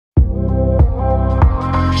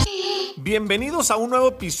Bienvenidos a un nuevo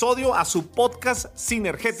episodio a su podcast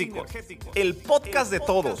Sinergéticos, el podcast de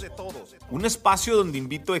todos. Un espacio donde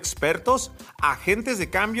invito expertos, agentes de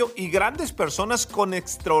cambio y grandes personas con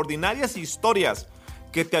extraordinarias historias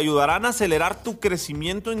que te ayudarán a acelerar tu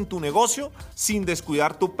crecimiento en tu negocio sin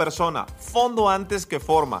descuidar tu persona, fondo antes que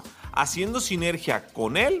forma, haciendo sinergia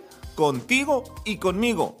con él, contigo y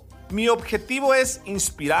conmigo. Mi objetivo es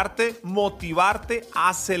inspirarte, motivarte,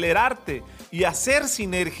 acelerarte y hacer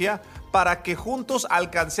sinergia para que juntos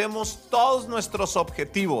alcancemos todos nuestros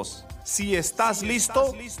objetivos. Si estás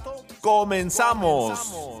listo, comenzamos.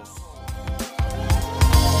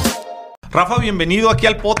 Rafa, bienvenido aquí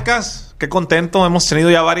al podcast. Qué contento, hemos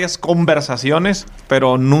tenido ya varias conversaciones,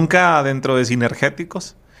 pero nunca dentro de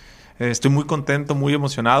Sinergéticos. Estoy muy contento, muy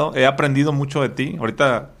emocionado. He aprendido mucho de ti.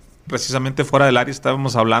 Ahorita, precisamente fuera del área,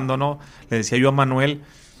 estábamos hablando, ¿no? Le decía yo a Manuel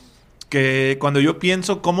que cuando yo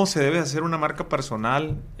pienso cómo se debe hacer una marca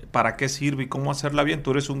personal, para qué sirve y cómo hacerla bien,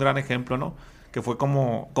 tú eres un gran ejemplo, ¿no? Que fue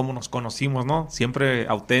como nos conocimos, ¿no? Siempre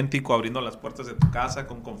auténtico, abriendo las puertas de tu casa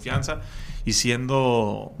con confianza y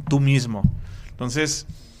siendo tú mismo. Entonces,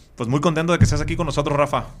 pues muy contento de que estés aquí con nosotros,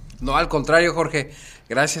 Rafa. No, al contrario, Jorge.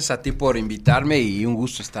 Gracias a ti por invitarme y un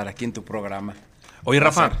gusto estar aquí en tu programa. Oye,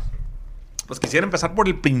 Rafa, pues quisiera empezar por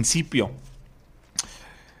el principio.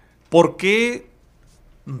 ¿Por qué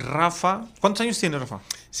Rafa? ¿Cuántos años tienes, Rafa?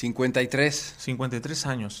 53. 53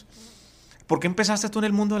 años. ¿Por qué empezaste tú en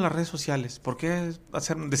el mundo de las redes sociales? ¿Por qué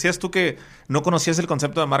decías tú que no conocías el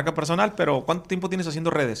concepto de marca personal, pero ¿cuánto tiempo tienes haciendo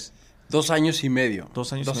redes? 2 años y medio.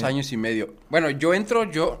 2 años y Dos medio. años y medio. Bueno,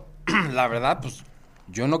 la verdad, pues,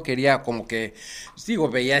 yo no quería como que,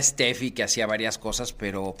 veía a Steffi que hacía varias cosas,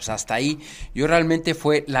 pero pues hasta ahí. Yo realmente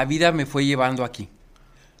la vida me fue llevando aquí,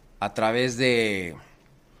 a través de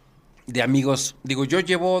amigos. Yo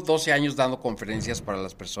llevo 12 años dando conferencias para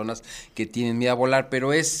las personas que tienen miedo a volar,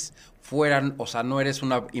 pero no eres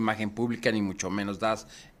una imagen pública ni mucho menos. Das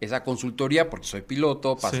esa consultoría porque soy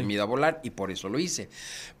piloto, pasé miedo a volar y por eso lo hice.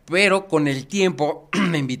 Pero con el tiempo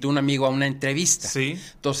me invitó un amigo a una entrevista. Sí.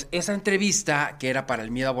 Entonces, esa entrevista que era para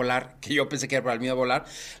el miedo a volar, que yo pensé que era para el miedo a volar,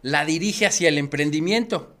 la dirige hacia el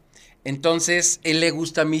emprendimiento. Entonces, él le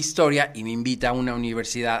gusta mi historia y me invita a una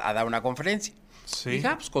universidad a dar una conferencia. Sí. Dije,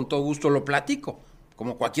 pues con todo gusto lo platico,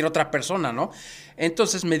 como cualquier otra persona, ¿no?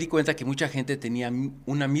 Entonces me di cuenta que mucha gente tenía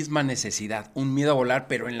una misma necesidad, un miedo a volar,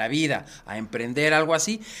 pero en la vida, a emprender, algo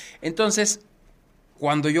así. Entonces,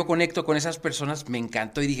 cuando yo conecto con esas personas, me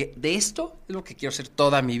encantó y dije, de esto es lo que quiero hacer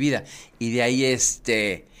toda mi vida. Y de ahí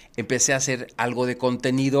empecé a hacer algo de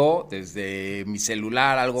contenido desde mi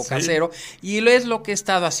celular, algo casero, y es lo que he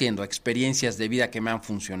estado haciendo, experiencias de vida que me han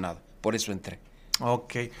funcionado. Por eso entré.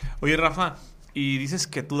 Ok. Oye, Rafa, y dices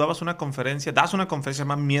que tú das una conferencia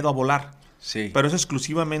llamada Miedo a Volar. Sí. Pero es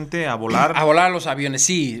exclusivamente a volar. A volar los aviones,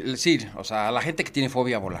 sí, o sea, a la gente que tiene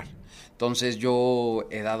fobia a volar. Entonces yo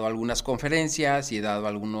he dado algunas conferencias y he dado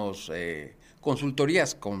algunas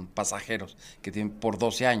consultorías con pasajeros que tienen por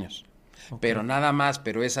 12 años. Okay. Pero nada más,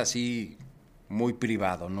 pero es así muy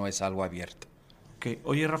privado, no es algo abierto. Ok.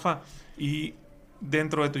 Oye, Rafa, y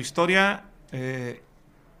dentro de tu historia,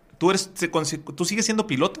 ¿tú sigues siendo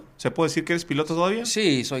piloto? ¿Se puede decir que eres piloto todavía?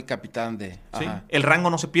 Sí, soy capitán de... ¿Sí? Ajá. ¿El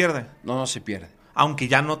rango no se pierde? No se pierde. Aunque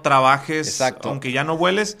ya no trabajes, exacto, aunque ya no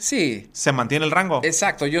vueles, sí, se mantiene el rango.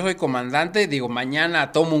 Exacto, yo soy comandante,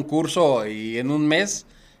 mañana tomo un curso y en un mes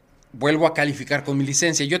vuelvo a calificar con mi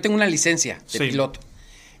licencia. Yo tengo una licencia de piloto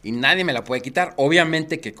y nadie me la puede quitar.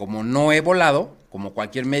 Obviamente que como no he volado, como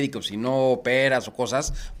cualquier médico, si no operas o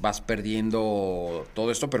cosas, vas perdiendo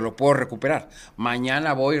todo esto, pero lo puedo recuperar.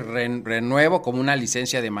 Mañana voy, renuevo como una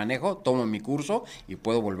licencia de manejo, tomo mi curso y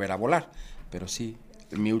puedo volver a volar. Pero sí,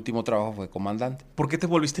 mi último trabajo fue comandante. ¿Por qué te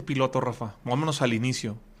volviste piloto, Rafa? Vámonos al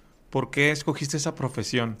inicio. ¿Por qué escogiste esa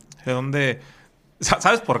profesión? ¿De dónde?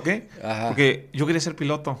 ¿Sabes por qué? Ajá. Porque yo quería ser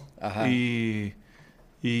piloto. Ajá.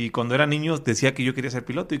 Y cuando era niño decía que yo quería ser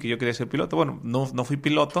piloto y que yo quería ser piloto. Bueno, no fui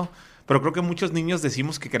piloto, pero creo que muchos niños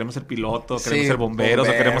decimos que queremos ser piloto, queremos ser bomberos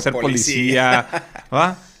o queremos ser policía.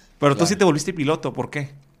 ¿Va? Pero tú sí te volviste piloto. ¿Por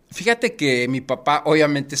qué? Fíjate que mi papá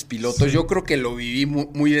obviamente es piloto. Yo creo que lo viví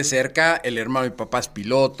muy de cerca. El hermano de mi papá es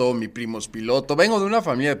piloto, mi primo es piloto. Vengo de una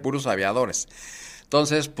familia de puros aviadores.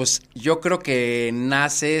 Entonces, pues yo creo que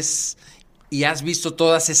naces y has visto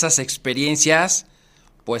todas esas experiencias,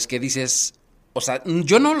 pues que dices... O sea,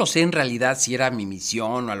 yo no lo sé en realidad si era mi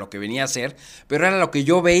misión o a lo que venía a hacer, pero era lo que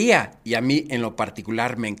yo veía y a mí en lo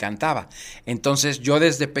particular me encantaba. Entonces yo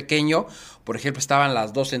desde pequeño, por ejemplo, estaban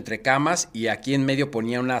las dos entrecamas y aquí en medio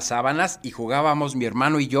ponía unas sábanas y jugábamos mi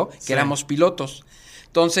hermano y yo, que éramos pilotos.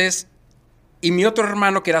 Entonces Y mi otro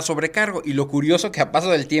hermano que era sobrecargo. Y lo curioso que a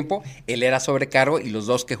paso del tiempo, él era sobrecargo y los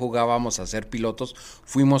dos que jugábamos a ser pilotos,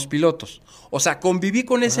 fuimos pilotos. O sea, conviví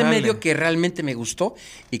con ese medio que realmente me gustó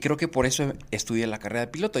y creo que por eso estudié la carrera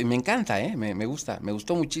de piloto. Y me encanta, me gusta, me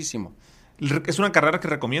gustó muchísimo. ¿Es una carrera que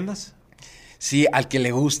recomiendas? Sí, al que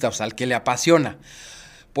le gusta, o sea, al que le apasiona.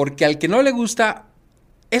 Porque al que no le gusta,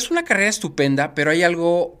 es una carrera estupenda, pero hay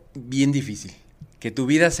algo bien difícil, que tu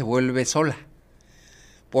vida se vuelve sola.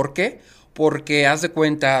 ¿Por qué? Porque haz de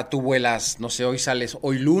cuenta, tú vuelas, no sé, hoy sales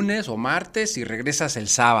hoy lunes o martes y regresas el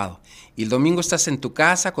sábado. Y el domingo estás en tu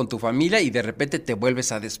casa con tu familia y de repente te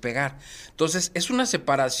vuelves a despegar. Entonces, es una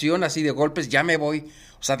separación así de golpes, ya me voy.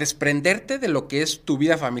 O sea, desprenderte de lo que es tu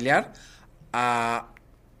vida familiar a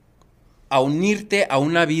unirte a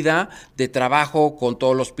una vida de trabajo con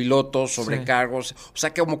todos los pilotos, sobrecargos. O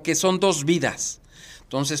sea, como que son dos vidas.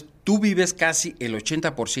 Entonces, tú vives casi el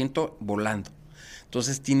 80% volando.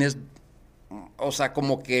 Entonces, tienes... O sea,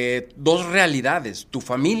 como que dos realidades, tu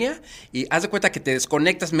familia y haz de cuenta que te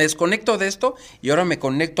desconectas, me desconecto de esto y ahora me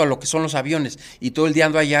conecto a lo que son los aviones y todo el día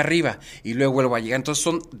ando allá arriba y luego vuelvo a llegar. Entonces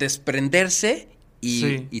son desprenderse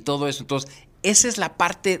y todo eso. Entonces esa es la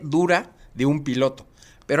parte dura de un piloto.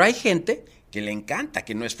 Pero hay gente que le encanta,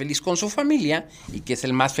 que no es feliz con su familia y que es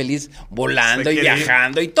el más feliz volando y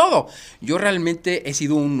viajando y todo. Yo realmente he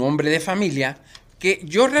sido un hombre de familia que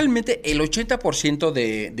yo realmente el 80%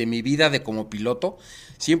 de mi vida de como piloto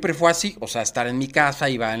siempre fue así, o sea, estar en mi casa,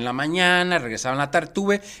 iba en la mañana, regresaba en la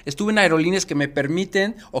tarde, estuve en aerolíneas que me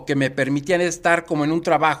permiten o que me permitían estar como en un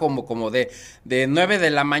trabajo como de 9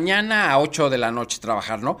 de la mañana a 8 de la noche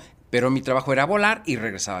trabajar, ¿no? Pero mi trabajo era volar y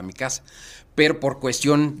regresaba a mi casa. Pero por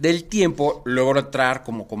cuestión del tiempo logro entrar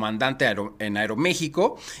como comandante en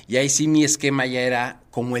Aeroméxico y ahí sí mi esquema ya era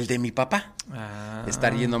como el de mi papá,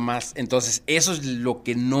 estar yendo más. Entonces eso es lo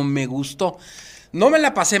que no me gustó. No me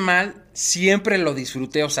la pasé mal, siempre lo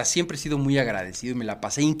disfruté, o sea, siempre he sido muy agradecido y me la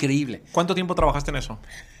pasé increíble. ¿Cuánto tiempo trabajaste en eso?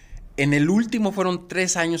 En el último fueron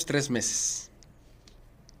 3 años, 3 meses.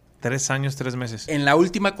 3 años, 3 meses. En la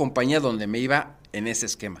última compañía donde me iba en ese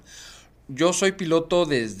esquema. Yo soy piloto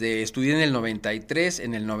estudié en el 93,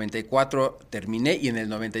 en el 94 terminé y en el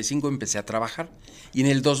 95 empecé a trabajar. Y en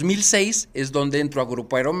el 2006 es donde entro a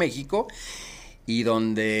Grupo Aeroméxico y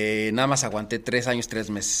donde nada más aguanté 3 años, 3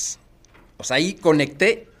 meses. O sea, ahí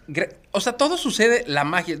conecté, o sea, todo sucede, la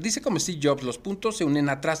magia, dice como Steve Jobs, los puntos se unen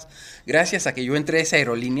atrás. Gracias a que yo entré a esa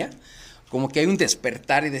aerolínea, como que hay un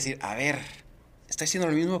despertar y decir, a ver, ¿está haciendo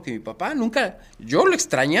lo mismo que mi papá? Nunca, yo lo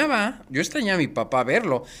extrañaba, yo extrañaba a mi papá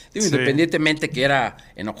verlo. Digo, independientemente que era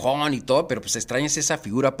enojón y todo, pero pues extrañas esa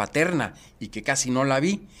figura paterna y que casi no la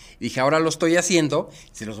vi. Y dije, ahora lo estoy haciendo,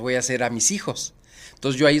 se los voy a hacer a mis hijos.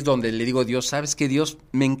 Entonces yo ahí es donde le digo, Dios, ¿sabes qué, Dios?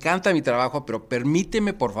 Me encanta mi trabajo, pero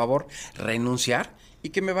permíteme, por favor, renunciar y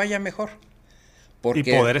que me vaya mejor. Y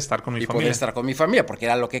poder estar con mi familia. Poder estar con mi familia, porque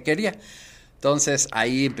era lo que quería. Entonces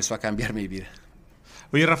ahí empezó a cambiar mi vida.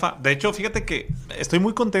 Oye, Rafa, de hecho, fíjate que estoy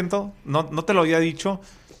muy contento, no te lo había dicho.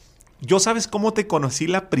 Yo, ¿sabes cómo te conocí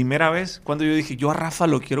la primera vez? Cuando yo dije, yo a Rafa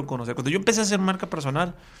lo quiero conocer. Cuando yo empecé a hacer marca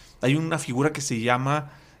personal, hay una figura que se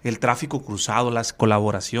llama el tráfico cruzado, las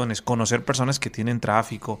colaboraciones, conocer personas que tienen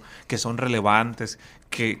tráfico, que son relevantes,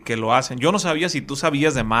 que lo hacen. Yo no sabía si tú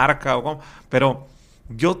sabías de marca o cómo, pero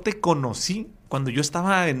yo te conocí cuando yo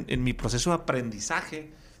estaba en mi proceso de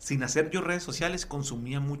aprendizaje. Sin hacer yo redes sociales,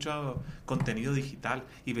 consumía mucho contenido digital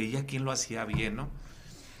y veía quién lo hacía bien, ¿no?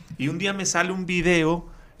 Y un día me sale un video,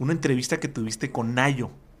 una entrevista que tuviste con Nayo.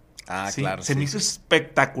 ¿Sí? Claro. Se me hizo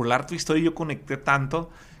espectacular tu historia y yo conecté tanto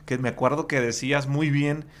que me acuerdo que decías muy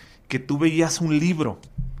bien que tú veías un libro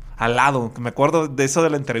al lado. Me acuerdo de eso de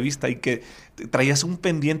la entrevista y que traías un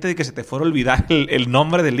pendiente de que se te fuera a olvidar el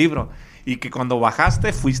nombre del libro y que cuando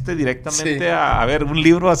bajaste fuiste directamente a ver un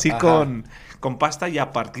libro así con pasta y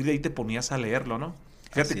a partir de ahí te ponías a leerlo, ¿no?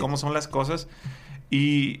 Fíjate cómo son las cosas.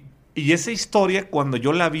 Y esa historia, cuando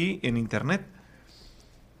yo la vi en internet,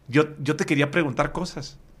 yo te quería preguntar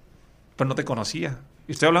cosas, pero no te conocía.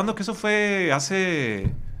 Y estoy hablando que eso fue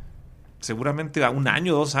hace seguramente 1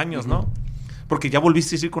 año, 2 años, ¿no? Porque ya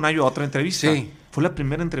volviste a ir con Ayo a otra entrevista. Sí. Fue la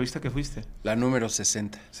primera entrevista que fuiste. La número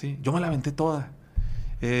 60. Sí, yo me la aventé toda.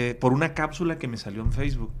 Por una cápsula que me salió en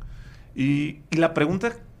Facebook. Y la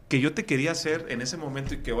pregunta que yo te quería hacer en ese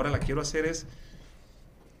momento y que ahora la quiero hacer es,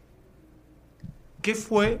 ¿qué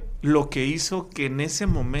fue lo que hizo que en ese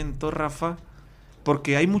momento, Rafa,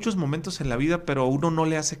 porque hay muchos momentos en la vida, pero uno no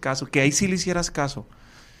le hace caso, que ahí sí le hicieras caso?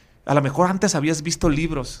 A lo mejor antes habías visto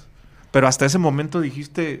libros, pero hasta ese momento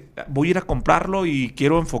dijiste, voy a ir a comprarlo y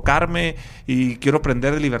quiero enfocarme y quiero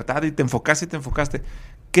aprender de libertad, y te enfocaste y te enfocaste.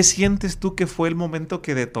 ¿Qué sientes tú que fue el momento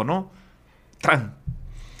que detonó? ¡Tran!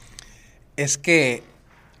 Es que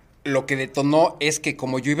lo que detonó es que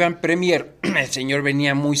como yo iba en Premier, el señor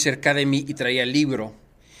venía muy cerca de mí y traía el libro.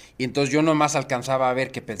 Y entonces yo nomás alcanzaba a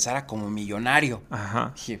ver que pensara como millonario.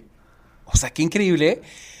 Ajá. Dije, o sea, qué increíble, ¿eh?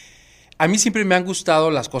 A mí siempre me han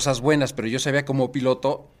gustado las cosas buenas, pero yo sabía como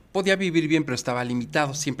piloto, podía vivir bien, pero estaba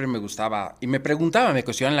limitado. Siempre me gustaba. Y me preguntaba, me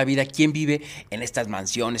cuestionaba en la vida, ¿quién vive en estas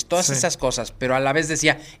mansiones? Todas esas cosas. Pero a la vez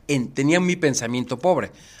decía, tenía mi pensamiento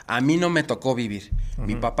pobre. A mí no me tocó vivir.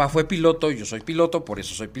 Mi papá fue piloto, yo soy piloto, por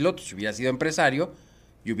eso soy piloto. Si hubiera sido empresario,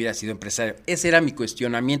 yo hubiera sido empresario. Ese era mi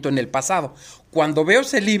cuestionamiento en el pasado. Cuando veo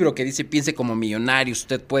ese libro que dice, piense como millonario,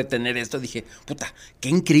 usted puede tener esto, dije, puta, qué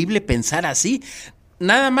increíble pensar así.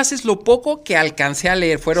 Nada más es lo poco que alcancé a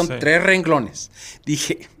leer. Fueron 3 renglones.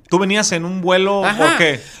 Dije... ¿Tú venías en un vuelo? Ajá, ¿Por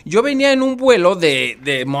qué? yo venía en un vuelo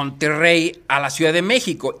de Monterrey a la Ciudad de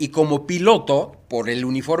México y como piloto, por el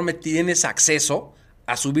uniforme tienes acceso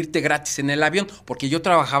a subirte gratis en el avión, porque yo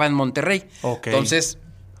trabajaba en Monterrey. Okay. Entonces,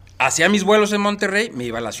 hacía mis vuelos en Monterrey, me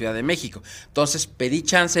iba a la Ciudad de México. Entonces, pedí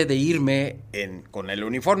chance de irme con el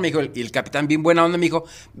uniforme. Y el capitán, bien buena onda, me dijo,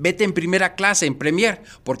 vete en primera clase, en Premier,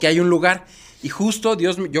 porque hay un lugar. Y justo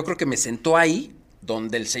Dios, yo creo que me sentó ahí,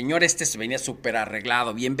 donde el señor se venía súper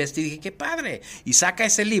arreglado, bien vestido, y dije, qué padre. Y saca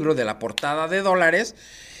ese libro de la portada de $,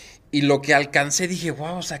 y lo que alcancé, dije,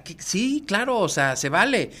 wow, o sea, sí, claro, o sea, se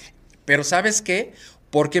vale. Pero ¿sabes qué?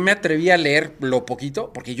 ¿Por qué me atreví a leer lo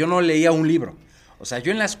poquito? Porque yo no leía un libro. O sea,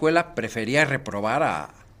 yo en la escuela prefería reprobar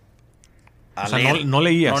a o sea, leer. No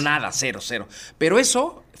leías. No, nada, cero. Pero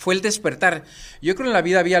eso fue el despertar. Yo creo en la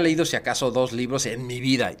vida había leído, si acaso, 2 libros en mi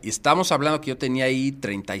vida. Y estamos hablando que yo tenía ahí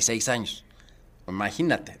 36 años.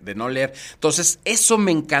 Imagínate, de no leer. Entonces, eso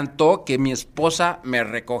me encantó, que mi esposa me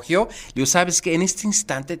recogió. Le digo, ¿sabes qué? En este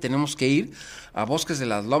instante tenemos que ir a Bosques de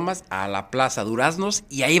las Lomas, a la Plaza Duraznos,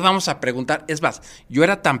 y ahí vamos a preguntar. Es más, yo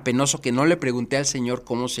era tan penoso que no le pregunté al señor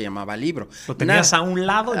cómo se llamaba el libro. Lo tenías a un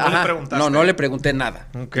lado y no le preguntaste. No le pregunté nada.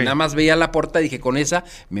 Okay. Nada más veía la portada y dije, con esa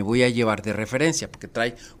me voy a llevar de referencia, porque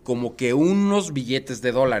trae como que unos billetes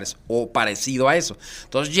de $, o parecido a eso.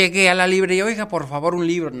 Entonces llegué a la librería, oiga, por favor, un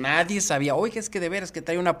libro. Nadie sabía, oiga, es que de veras que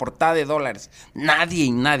trae una portada de $.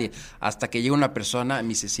 Nadie. Hasta que llega una persona, me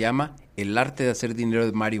dice, se llama El arte de hacer dinero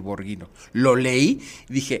de Mario Borghino. Lo leí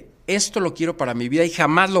y dije, esto lo quiero para mi vida y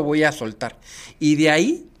jamás lo voy a soltar. Y de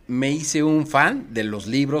ahí me hice un fan de los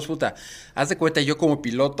libros, puta. Haz de cuenta, yo como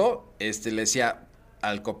piloto, le decía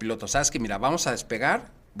al copiloto, ¿sabes qué? Mira, vamos a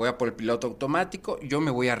despegar, voy a por el piloto automático, yo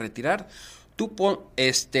me voy a retirar, tú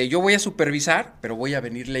yo voy a supervisar, pero voy a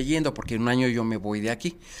venir leyendo porque en un año yo me voy de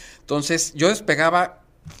aquí. Entonces, yo despegaba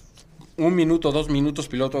 1 minuto, 2 minutos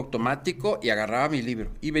piloto automático y agarraba mi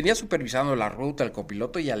libro. Y venía supervisando la ruta, el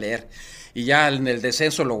copiloto y a leer. Y ya en el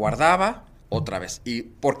descenso lo guardaba otra vez. Y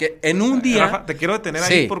porque en un día... Rafa, te quiero detener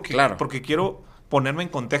ahí porque quiero ponerme en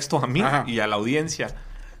contexto a mí y a la audiencia.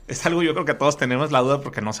 Es algo yo creo que todos tenemos la duda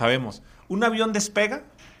porque no sabemos. ¿Un avión despega?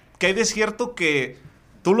 ¿Qué hay de cierto que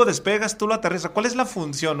tú lo despegas, tú lo aterrizas? ¿Cuál es la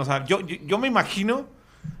función? O sea, yo me imagino...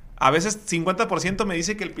 A veces 50% me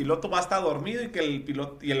dice que el piloto va a estar dormido y que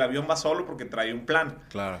el avión va solo porque trae un plan.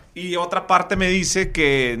 Claro. Y otra parte me dice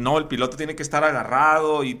que no, el piloto tiene que estar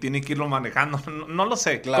agarrado y tiene que irlo manejando. No lo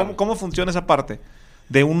sé. Claro. ¿Cómo funciona esa parte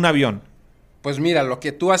de un avión? Pues mira, lo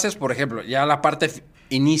que tú haces, por ejemplo, ya la parte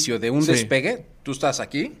inicio de un despegue, tú estás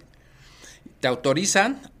aquí, te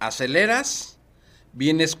autorizan, aceleras,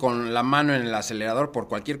 vienes con la mano en el acelerador por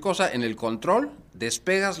cualquier cosa, en el control,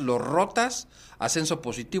 despegas, lo rotas, ascenso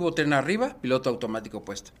positivo, tren arriba, piloto automático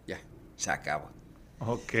puesto. Ya, se acabó.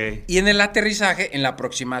 Ok. Y en el aterrizaje, en la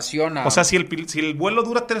aproximación a... O sea, si el vuelo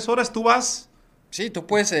dura 3 horas, tú vas... Sí, tú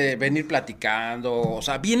puedes venir platicando, o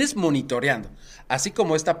sea, vienes monitoreando. Así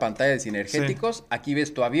como esta pantalla de Sinergéticos, aquí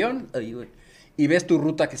ves tu avión y ves tu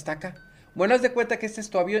ruta que está acá. Bueno, haz de cuenta que este es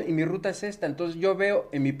tu avión y mi ruta es esta. Entonces yo veo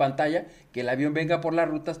en mi pantalla que el avión venga por la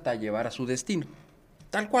ruta hasta llevar a su destino.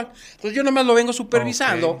 Tal cual. Entonces yo nomás lo vengo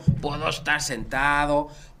supervisando. Okay. Puedo estar sentado,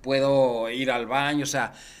 puedo ir al baño, o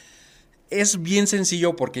sea, es bien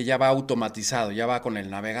sencillo porque ya va automatizado, ya va con el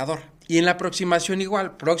navegador. Y en la aproximación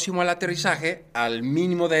igual, próximo al aterrizaje, al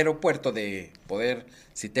mínimo de aeropuerto de poder,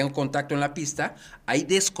 si tengo contacto en la pista, ahí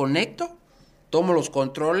desconecto, tomo los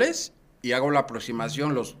controles y hago la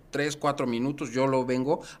aproximación los 3-4 minutos, yo lo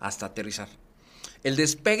vengo hasta aterrizar. El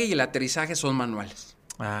despegue y el aterrizaje son manuales.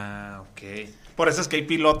 Ah, ok. Por eso es que hay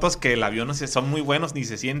pilotos que el avión son muy buenos, ni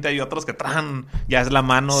se siente. Hay otros que traen, ya es la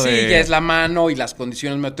mano de... Sí, ya es la mano y las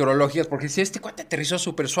condiciones meteorológicas. Porque si este cuate aterrizó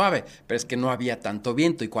súper suave, pero es que no había tanto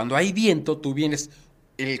viento. Y cuando hay viento, tú vienes,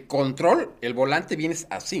 el control, el volante vienes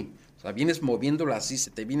así. O sea, vienes moviéndolo así, se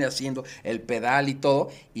te viene haciendo el pedal y todo,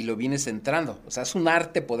 y lo vienes entrando. O sea, es un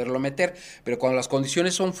arte poderlo meter, pero cuando las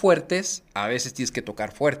condiciones son fuertes, a veces tienes que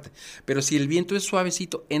tocar fuerte. Pero si el viento es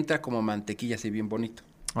suavecito, entra como mantequilla, así bien bonito.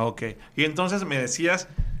 Ok. Y entonces me decías,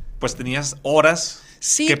 pues tenías horas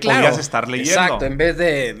Sí, que claro, podías estar leyendo. Exacto, en vez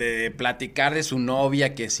de platicar de su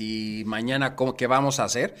novia, que si mañana qué vamos a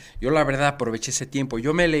hacer, yo la verdad aproveché ese tiempo.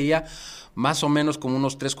 Yo me leía más o menos como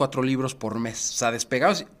unos 3, 4 libros por mes, o sea,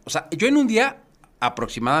 despegados. O sea, yo en un día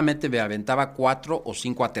aproximadamente me aventaba 4 o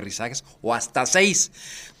 5 aterrizajes o hasta 6.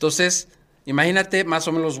 Entonces, imagínate más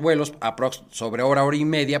o menos los vuelos sobre hora y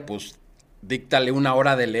media, pues díctale 1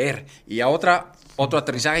 hora de leer y a otro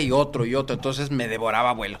aterrizaje y otro. Entonces me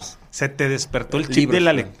devoraba vuelos. Se te despertó el chip Libros, de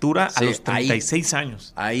la lectura sí, a los 36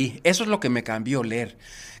 años. Ahí. Eso es lo que me cambió, leer.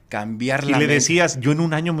 Cambiar Y la le mente. decías, yo en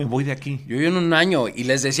un año me voy de aquí. Yo en un año, y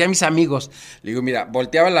les decía a mis amigos, le digo, mira,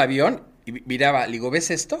 volteaba el avión y miraba, le digo,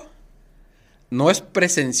 ¿ves esto? No es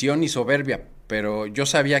presunción ni soberbia, pero yo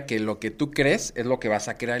sabía que lo que tú crees es lo que vas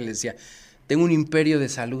a crear. Y les decía, tengo un imperio de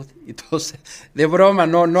salud. Entonces, de broma,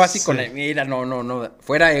 no así con el, mira, no,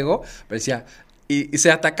 fuera ego, pero decía, y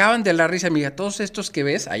se atacaban de la risa. Mira, todos estos que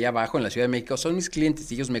ves allá abajo en la Ciudad de México son mis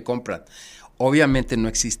clientes y ellos me compran. Obviamente no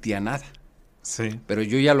existía nada. Sí. Pero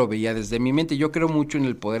yo ya lo veía desde mi mente. Yo creo mucho en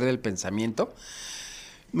el poder del pensamiento.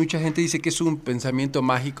 Mucha gente dice que es un pensamiento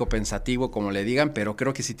mágico, pensativo, como le digan, pero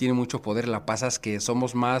creo que sí tiene mucho poder. La pasa es que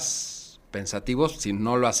somos más pensativos si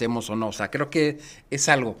no lo hacemos o no. O sea, creo que es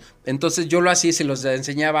algo. Entonces yo lo hacía y se los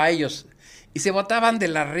enseñaba a ellos. Y se botaban de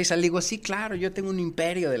la risa. Le digo, sí, claro, yo tengo un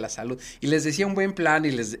imperio de la salud. Y les decía un buen plan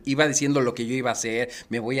y les iba diciendo lo que yo iba a hacer,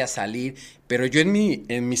 me voy a salir. Pero yo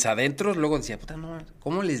en mis adentros luego decía, puta, no,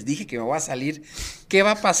 ¿cómo les dije que me voy a salir? ¿Qué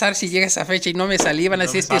va a pasar si llega esa fecha y no me salí? Van a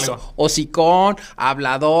decir, este es hocicón,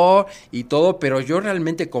 hablador y todo. Pero yo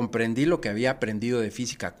realmente comprendí lo que había aprendido de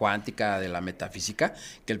física cuántica, de la metafísica,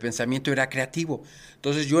 que el pensamiento era creativo.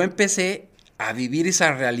 Entonces yo empecé a vivir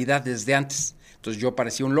esa realidad desde antes. Entonces yo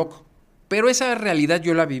parecía un loco. Pero esa realidad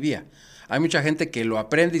yo la vivía. Hay mucha gente que lo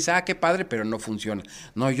aprende y dice, qué padre, pero no funciona.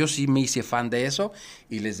 No, yo sí me hice fan de eso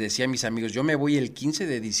y les decía a mis amigos, yo me voy el 15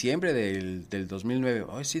 de diciembre del 2009.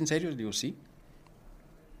 Ay, ¿sí, en serio? Les digo, sí.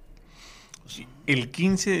 El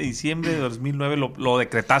 15 de diciembre de 2009 lo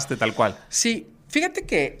decretaste tal cual. Sí, fíjate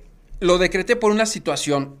que lo decreté por una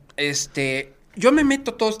situación. Yo me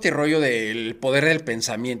meto todo este rollo del poder del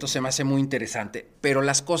pensamiento, se me hace muy interesante, pero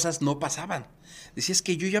las cosas no pasaban. Decía, es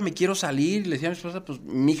que yo ya me quiero salir. Le decía a mi esposa, pues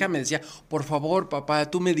mi hija me decía, por favor,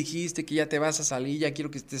 papá, tú me dijiste que ya te vas a salir, ya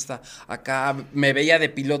quiero que estés acá. Me veía de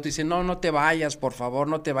piloto y dice, no te vayas, por favor,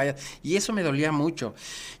 no te vayas. Y eso me dolía mucho.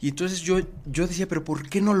 Y entonces yo decía, pero ¿por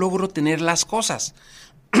qué no logro tener las cosas?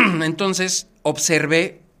 Entonces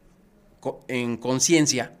observé en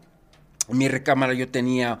conciencia, en mi recámara yo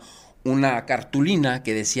tenía una cartulina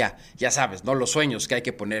que decía, ya sabes, ¿no? Los sueños que hay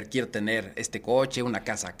que poner, quiero tener este coche, una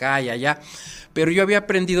casa acá y allá. Pero yo había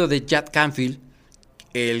aprendido de Jack Canfield,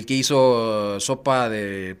 el que hizo sopa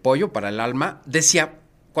de pollo para el alma, decía,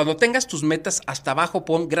 cuando tengas tus metas hasta abajo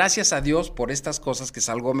pon gracias a Dios por estas cosas que es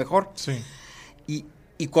algo mejor. Sí.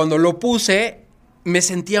 Y cuando lo puse, me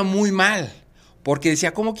sentía muy mal, porque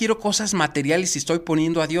decía, ¿cómo quiero cosas materiales si estoy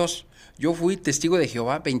poniendo a Dios? Yo fui testigo de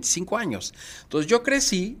Jehová 25 años. Entonces yo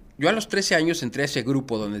crecí, yo a los 13 años entré a ese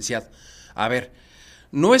grupo donde decía, a ver,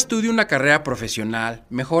 no estudie una carrera profesional,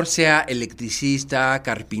 mejor sea electricista,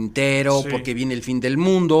 carpintero, porque viene el fin del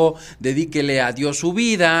mundo, dedíquele a Dios su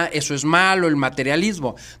vida, eso es malo, el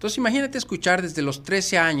materialismo. Entonces imagínate escuchar desde los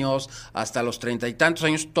 13 años hasta los 30 y tantos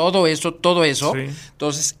años, todo eso. Sí.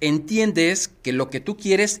 Entonces entiendes que lo que tú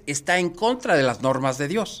quieres está en contra de las normas de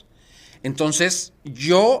Dios. Entonces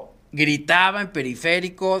yo gritaba en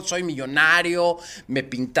periférico, soy millonario, me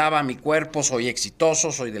pintaba mi cuerpo, soy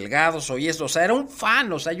exitoso, soy delgado, soy esto. O sea, era un fan,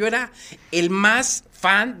 o sea, yo era el más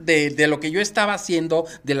fan de lo que yo estaba haciendo,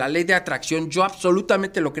 de la ley de atracción. Yo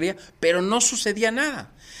absolutamente lo creía, pero no sucedía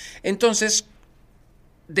nada. Entonces,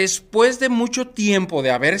 después de mucho tiempo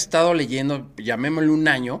de haber estado leyendo, llamémosle un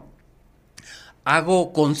año,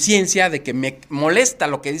 hago conciencia de que me molesta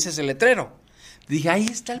lo que dice ese letrero. Dije, ahí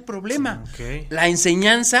está el problema. Okay. La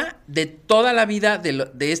enseñanza de toda la vida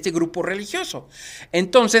de este grupo religioso.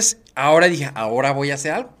 Entonces, ahora dije, ahora voy a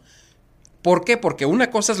hacer algo. ¿Por qué? Porque una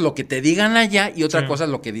cosa es lo que te digan allá y otra cosa es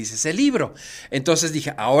lo que dice ese libro. Entonces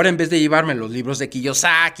dije, ahora en vez de llevarme los libros de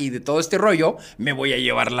Kiyosaki y de todo este rollo, me voy a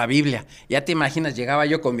llevar la Biblia. Ya te imaginas, llegaba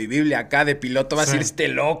yo con mi Biblia acá de piloto, va a decir, este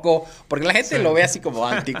loco, porque la gente lo ve así como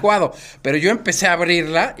anticuado. Pero yo empecé a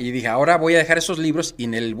abrirla y dije, ahora voy a dejar esos libros y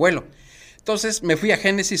en el vuelo. Entonces me fui a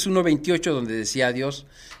Génesis 1:28, donde decía a Dios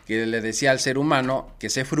que le decía al ser humano que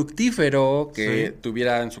sea fructífero, que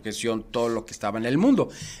tuviera en su gestión todo lo que estaba en el mundo.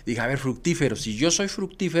 Dije, a ver, fructífero, si yo soy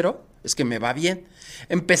fructífero, es que me va bien.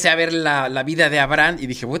 Empecé a ver la vida de Abraham y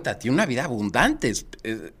dije, puta, tiene una vida abundante,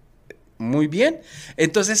 muy bien.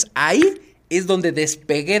 Entonces ahí es donde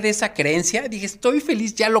despegué de esa creencia. Dije, estoy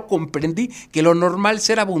feliz, ya lo comprendí, que lo normal es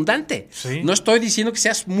ser abundante. Sí. No estoy diciendo que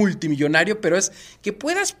seas multimillonario, pero es que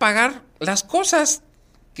puedas pagar las cosas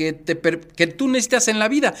que tú necesitas en la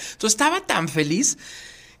vida. Entonces estaba tan feliz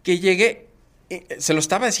que llegué, se lo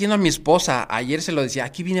estaba diciendo a mi esposa, ayer se lo decía,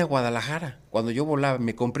 aquí vine a Guadalajara, cuando yo volaba,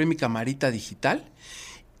 me compré mi camarita digital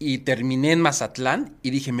y terminé en Mazatlán y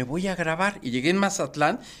dije, me voy a grabar. Y llegué en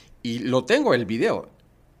Mazatlán y lo tengo el video.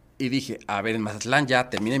 Y dije, a ver, en Mazatlán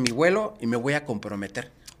ya terminé mi vuelo y me voy a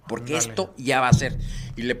comprometer, porque esto ya va a ser.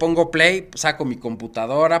 Y le pongo play, saco mi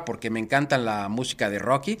computadora, porque me encantan la música de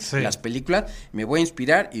Rocky, las películas, me voy a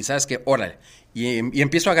inspirar y ¿sabes qué? Órale. Y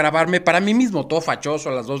empiezo a grabarme para mí mismo, todo fachoso,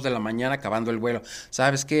 a las 2 de la mañana, acabando el vuelo.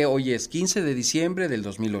 ¿Sabes qué? Hoy es 15 de diciembre del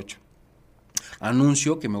 2008.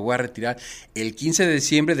 Anuncio que me voy a retirar el 15 de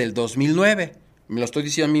diciembre del 2009. Me lo estoy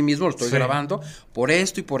diciendo a mí mismo, lo estoy grabando, por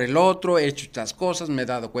esto y por el otro, he hecho estas cosas, me he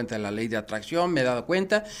dado cuenta de la ley de atracción, me he dado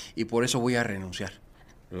cuenta y por eso voy a renunciar.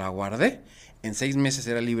 La guardé, en 6 meses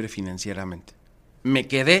era libre financieramente. Me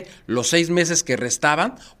quedé los 6 meses que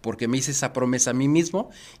restaban porque me hice esa promesa a mí mismo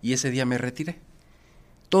y ese día me retiré.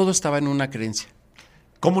 Todo estaba en una creencia.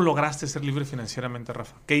 ¿Cómo lograste ser libre financieramente,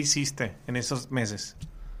 Rafa? ¿Qué hiciste en esos meses?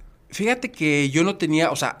 Fíjate que yo no tenía,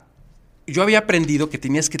 yo había aprendido que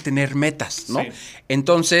tenías que tener metas, ¿no? Sí.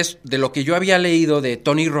 Entonces, de lo que yo había leído de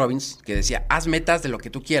Tony Robbins, que decía, haz metas de lo que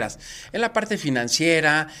tú quieras, en la parte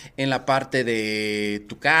financiera, en la parte de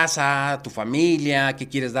tu casa, tu familia, qué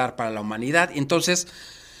quieres dar para la humanidad. Entonces,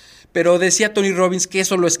 pero decía Tony Robbins que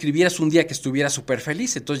eso lo escribieras un día que estuviera súper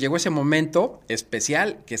feliz. Entonces llegó ese momento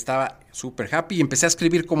especial que estaba súper happy y empecé a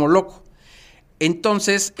escribir como loco.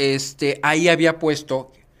 Entonces, ahí había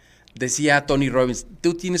puesto... Decía Tony Robbins,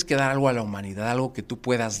 tú tienes que dar algo a la humanidad, algo que tú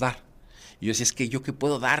puedas dar. Y yo decía, es que yo qué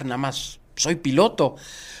puedo dar, nada más soy piloto.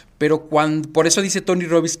 Pero por eso dice Tony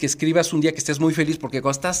Robbins que escribas un día que estés muy feliz, porque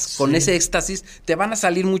cuando estás con ese éxtasis te van a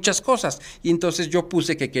salir muchas cosas. Y entonces yo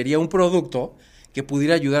puse que quería un producto que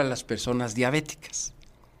pudiera ayudar a las personas diabéticas.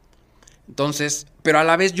 Entonces, pero a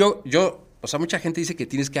la vez mucha gente dice que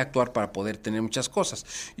tienes que actuar para poder tener muchas cosas.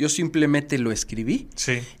 Yo simplemente lo escribí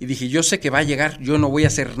y dije, yo sé que va a llegar, yo no voy a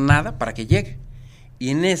hacer nada para que llegue. Y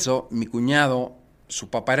en eso, mi cuñado, su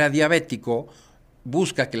papá era diabético,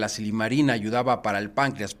 busca que la silimarina ayudaba para el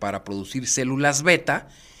páncreas para producir células beta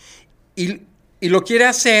y lo quiere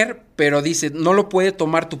hacer, pero dice, no lo puede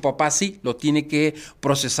tomar tu papá así, lo tiene que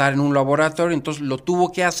procesar en un laboratorio. Entonces lo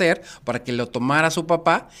tuvo que hacer para que lo tomara su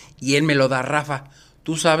papá y él me lo da, Rafa.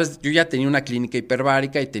 Tú sabes, yo ya tenía una clínica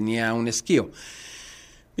hiperbárica y tenía un esquío.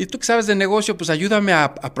 Y tú que sabes de negocio, pues ayúdame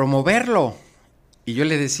a promoverlo. Y yo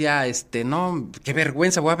le decía, no, qué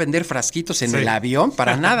vergüenza, voy a vender frasquitos en el avión,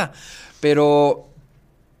 para nada. Pero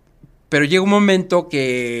llega un momento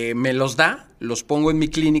que me los da, los pongo en mi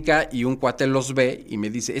clínica y un cuate los ve y me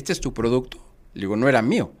dice, ¿este es tu producto? Le digo, no era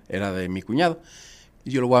mío, era de mi cuñado. Y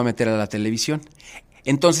yo lo voy a meter a la televisión.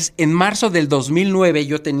 Entonces, en marzo del 2009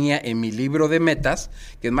 yo tenía en mi libro de metas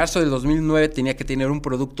que en marzo del 2009 tenía que tener un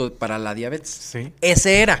producto para la diabetes. Sí.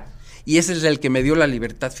 Ese era. Y ese es el que me dio la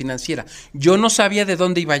libertad financiera. Yo no sabía de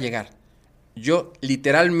dónde iba a llegar. Yo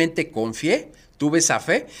literalmente confié, tuve esa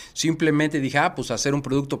fe, simplemente dije, pues hacer un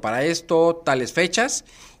producto para esto, tales fechas,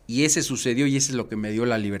 y ese sucedió y ese es lo que me dio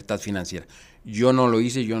la libertad financiera. Yo no lo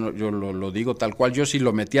hice, yo lo digo tal cual, yo sí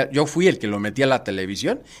lo metía, yo fui el que lo metía a la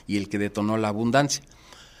televisión y el que detonó la abundancia.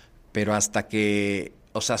 Pero hasta que,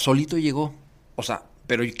 solito llegó,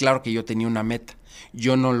 pero claro que yo tenía una meta.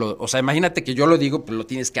 Yo no imagínate que yo lo digo, pues lo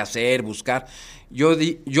tienes que hacer, buscar. Yo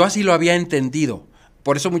así lo había entendido.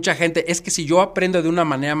 Por eso mucha gente, es que si yo aprendo de una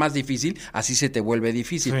manera más difícil, así se te vuelve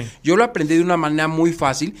difícil. Sí. Yo lo aprendí de una manera muy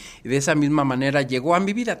fácil y de esa misma manera llegó a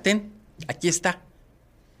mi vida. Aquí está.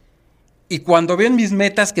 Y cuando ven mis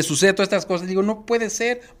metas que suceden todas estas cosas, digo, no puede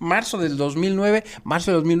ser. Marzo del 2009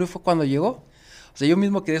 fue cuando llegó. Yo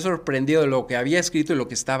mismo quedé sorprendido de lo que había escrito y lo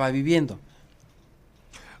que estaba viviendo.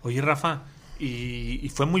 Oye, Rafa, y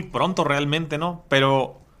fue muy pronto realmente, ¿no?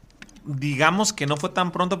 Pero digamos que no fue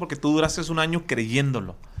tan pronto porque tú duraste un año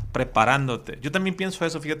creyéndolo, preparándote. Yo también pienso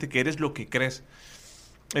eso, fíjate que eres lo que crees.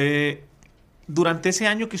 Durante ese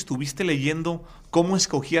año que estuviste leyendo, ¿cómo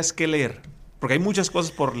escogías qué leer? Porque hay muchas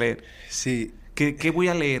cosas por leer. Sí. ¿Qué voy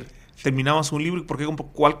a leer? ¿Terminabas un libro?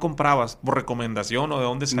 ¿Cuál comprabas? ¿Por recomendación o de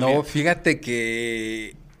dónde salía? No, fíjate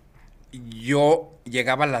que yo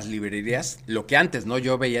llegaba a las librerías, lo que antes, ¿no?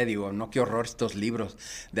 Yo veía, digo, no, qué horror estos libros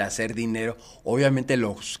de hacer dinero. Obviamente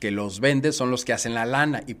los que los venden son los que hacen la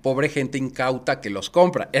lana y pobre gente incauta que los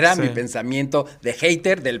compra. Era mi pensamiento de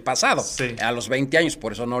hater del pasado, a los 20 años,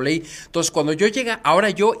 por eso no leí. Entonces, cuando yo llegué, ahora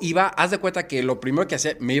yo iba, haz de cuenta que lo primero que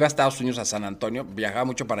hacía, me iba a Estados Unidos, a San Antonio, viajaba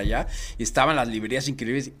mucho para allá y estaban las librerías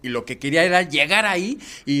increíbles y lo que quería era llegar ahí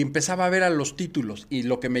y empezaba a ver a los títulos y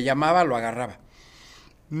lo que me llamaba lo agarraba.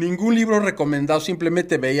 Ningún libro recomendado,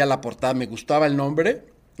 simplemente veía la portada, me gustaba el nombre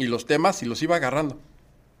y los temas y los iba agarrando.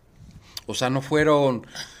 O sea, no fueron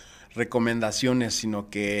recomendaciones, sino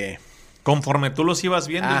que... Conforme tú los ibas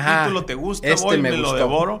viendo, el título te gusta, voy y me lo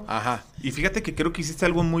devoro. Ajá. Y fíjate que creo que hiciste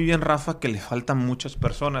algo muy bien, Rafa, que le faltan muchas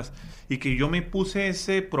personas. Y que yo me puse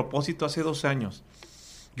ese propósito hace 2 años.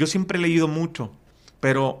 Yo siempre he leído mucho,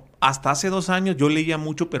 pero hasta hace 2 años yo leía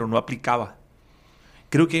mucho, pero no aplicaba.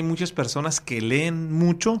 Creo que hay muchas personas que leen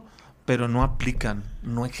mucho, pero no aplican,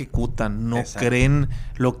 no ejecutan, no creen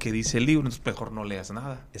lo que dice el libro. Entonces mejor no leas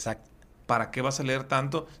nada. Exacto. ¿Para qué vas a leer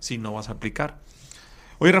tanto si no vas a aplicar?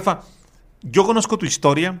 Oye, Rafa, yo conozco tu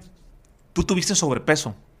historia. Tú tuviste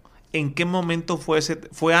sobrepeso. ¿En qué momento fue ese?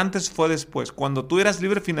 ¿Fue antes, fue después? Cuando tú eras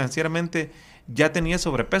libre financieramente, ¿ya tenías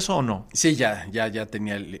sobrepeso o no? Sí, ya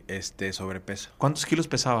tenía sobrepeso. ¿Cuántos kilos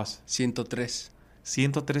pesabas? 103.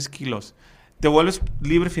 103 kilos. Te vuelves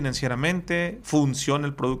libre financieramente, funciona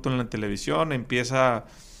el producto en la televisión, empieza a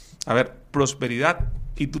haber prosperidad.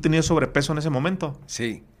 ¿Y tú tenías sobrepeso en ese momento?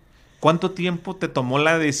 Sí. ¿Cuánto tiempo te tomó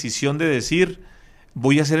la decisión de decir,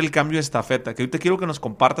 voy a hacer el cambio de estafeta? Que ahorita quiero que nos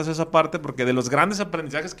compartas esa parte, porque de los grandes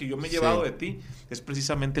aprendizajes que yo me he llevado de ti es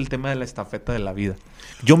precisamente el tema de la estafeta de la vida.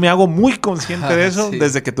 Yo me hago muy consciente de eso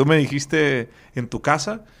desde que tú me dijiste en tu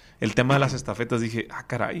casa el tema de las estafetas. Dije,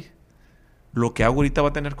 caray, lo que hago ahorita va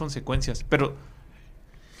a tener consecuencias. Pero,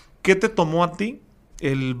 ¿qué te tomó a ti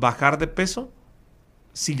el bajar de peso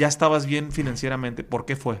si ya estabas bien financieramente? ¿Por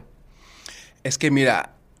qué fue? Es que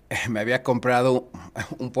mira, me había comprado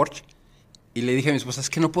un Porsche y le dije a mi esposa, es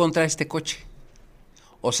que no puedo entrar a este coche.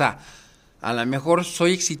 O sea, a lo mejor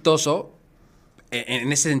soy exitoso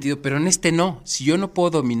en ese sentido, pero en este no. Si yo no puedo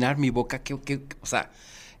dominar mi boca, o sea,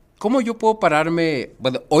 ¿cómo yo puedo pararme?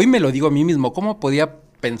 Bueno, hoy me lo digo a mí mismo, ¿cómo podía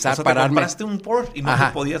pensar, te pararme? Compraste un Porsche y no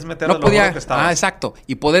te podías meter a lo que estabas. Exacto.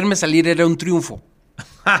 Y poderme salir era un triunfo.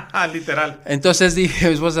 Literal. Entonces dije,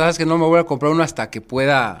 mi esposa, sabes que no me voy a comprar uno hasta que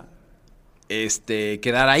pueda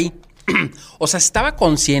quedar ahí. O sea, estaba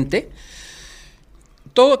consciente.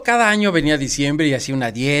 Cada año venía diciembre y hacía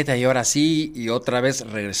una dieta y ahora sí, y otra vez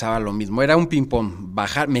regresaba a lo mismo. Era un ping-pong,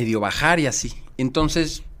 medio bajar y así.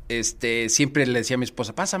 Entonces, siempre le decía a mi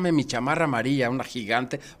esposa, pásame mi chamarra amarilla, una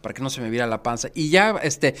gigante, para que no se me viera la panza. Y ya,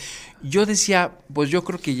 yo decía, pues yo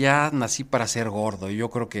creo que ya nací para ser gordo. Yo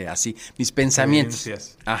creo que así, mis pensamientos.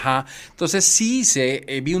 Ajá. Entonces sí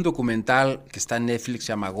vi un documental que está en Netflix,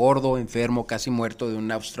 se llama Gordo, Enfermo, Casi Muerto, de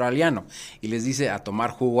un australiano. Y les dice a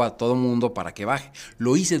tomar jugo a todo mundo para que baje.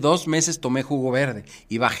 Lo hice 2 meses, tomé jugo verde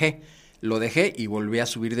y bajé. Lo dejé y volví a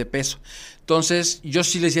subir de peso. Entonces, yo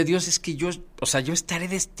sí le decía a Dios, es que yo estaré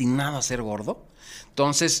destinado a ser gordo.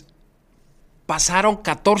 Entonces, pasaron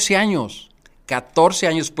 14 años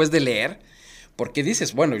después de leer, porque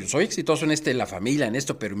dices, bueno, yo soy exitoso en la familia, en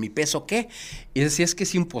esto, pero ¿mi peso qué? Y decía, es que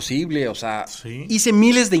es imposible, o sea, hice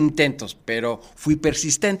miles de intentos, pero fui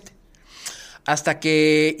persistente. Hasta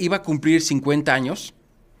que iba a cumplir 50 años,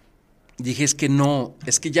 dije, es que no,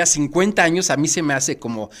 es que ya 50 años a mí se me hace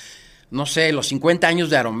como... No sé, los 50 años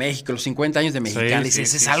de Aeroméxico, los 50 años de Mexicali,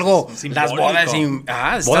 es algo, las bodas,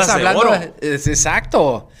 estás hablando,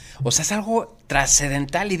 exacto, o sea, es algo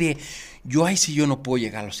trascendental y yo sí no puedo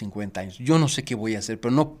llegar a los 50 años, yo no sé qué voy a hacer,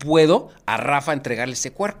 pero no puedo a Rafa entregarle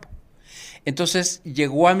ese cuerpo. Entonces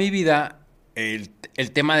llegó a mi vida el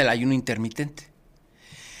tema del ayuno intermitente.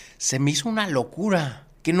 Se me hizo una locura,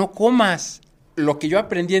 que no comas. Lo que yo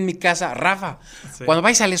aprendí en mi casa, Rafa, cuando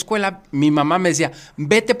vais a la escuela, mi mamá me decía,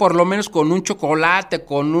 vete por lo menos con un chocolate,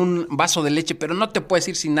 con un vaso de leche, pero no te puedes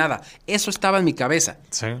ir sin nada. Eso estaba en mi cabeza.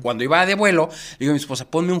 Cuando iba de vuelo, le digo a mi esposa,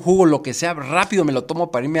 ponme un jugo, lo que sea, rápido me lo tomo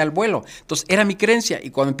para irme al vuelo. Entonces, era mi creencia.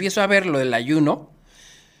 Y cuando empiezo a ver lo del ayuno,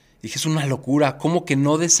 dije, es una locura, ¿cómo que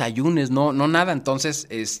no desayunes? No nada. Entonces,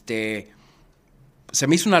 se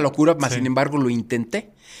me hizo una locura, mas sin embargo lo intenté.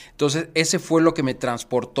 Entonces, ese fue lo que me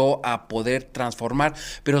transportó a poder transformar,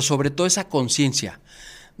 pero sobre todo esa conciencia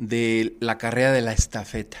de la carrera de la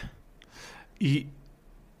estafeta. ¿Y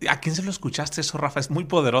a quién se lo escuchaste eso, Rafa? Es muy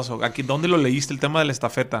poderoso. ¿Dónde lo leíste, el tema de la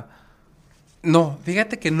estafeta? No,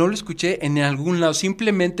 fíjate que no lo escuché en algún lado.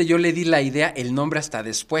 Simplemente yo le di la idea, el nombre hasta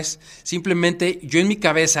después. Simplemente yo en mi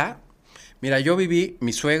cabeza, mira, yo viví,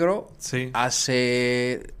 mi suegro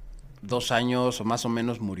hace 2 años o más o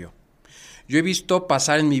menos murió. Yo he visto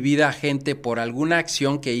pasar en mi vida gente por alguna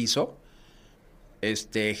acción que hizo,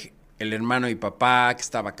 el hermano de mi papá que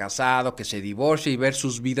estaba casado, que se divorcia y ver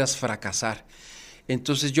sus vidas fracasar.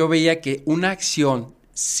 Entonces yo veía que una acción,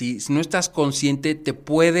 si no estás consciente, te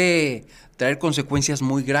puede traer consecuencias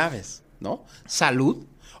muy graves, ¿no? Salud.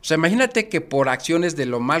 O sea, imagínate que por acciones de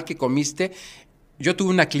lo mal que comiste, yo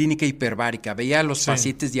tuve una clínica hiperbárica, veía a los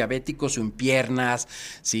pacientes diabéticos sin piernas,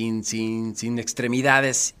 sin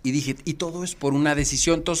extremidades, y dije, y todo es por una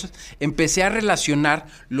decisión. Entonces empecé a relacionar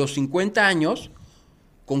los 50 años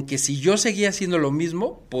con que si yo seguía haciendo lo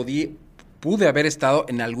mismo, pude haber estado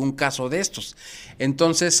en algún caso de estos.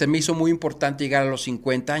 Entonces se me hizo muy importante llegar a los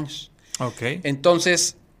 50 años. Ok.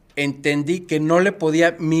 Entonces entendí que no le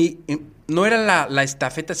podía, no era la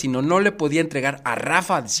estafeta, sino no le podía entregar a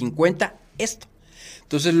Rafa de 50 esto.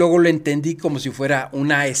 Entonces luego lo entendí como si fuera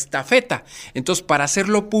una estafeta. Entonces para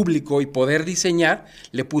hacerlo público y poder diseñar,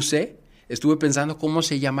 estuve pensando cómo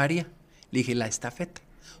se llamaría. Le dije, la estafeta.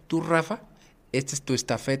 Tú, Rafa, esta es tu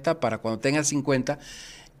estafeta para cuando tengas 50,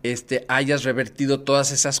 hayas revertido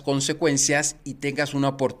todas esas consecuencias y tengas una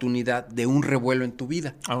oportunidad de un revuelo en tu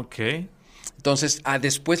vida. Ok. Entonces,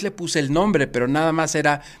 después le puse el nombre, pero nada más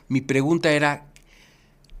mi pregunta era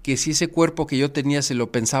que si ese cuerpo que yo tenía se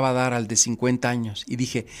lo pensaba dar al de 50 años. Y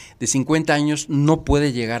dije, de 50 años no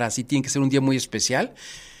puede llegar así, tiene que ser un día muy especial.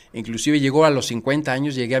 Inclusive llegó a los 50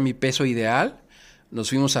 años, llegué a mi peso ideal, nos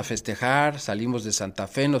fuimos a festejar, salimos de Santa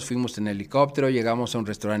Fe, nos fuimos en helicóptero, llegamos a un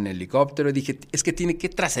restaurante en helicóptero y dije, es que tiene que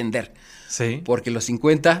trascender. Sí. Porque los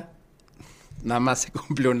 50 nada más se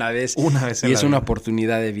cumple una vez. Una vez en y la es una vida.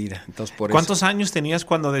 Oportunidad de vida. Entonces, por ¿Cuántos años tenías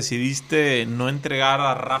cuando decidiste no entregar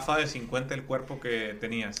a Rafa de 50 el cuerpo que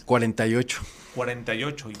tenías? 48.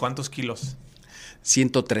 48. ¿Y cuántos kilos?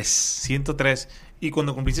 103. 103. ¿Y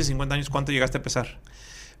cuando cumpliste 50 años, cuánto llegaste a pesar?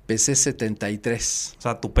 Pesé 73. O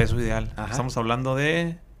sea, tu peso ideal. Ajá. Estamos hablando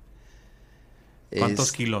de...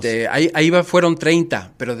 ¿Cuántos kilos? Ahí fueron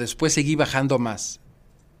 30, pero después seguí bajando más.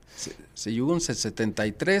 Se llegó un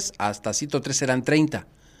 73, hasta 103 eran 30.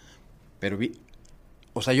 Pero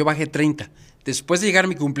yo bajé 30. Después de llegar a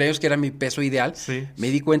mi cumpleaños, que era mi peso ideal, me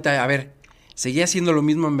di cuenta, seguía haciendo lo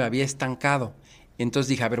mismo, me había estancado. Entonces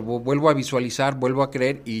dije, vuelvo a visualizar, vuelvo a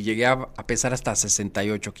creer, y llegué a pesar hasta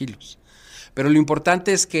 68 kilos. Pero lo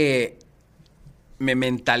importante es que me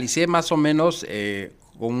mentalicé más o menos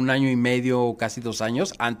con 1 año y medio, casi 2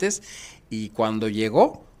 años antes, y cuando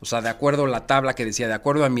llegó, de acuerdo a la tabla que decía, de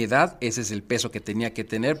acuerdo a mi edad, ese es el peso que tenía que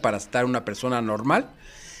tener para estar una persona normal,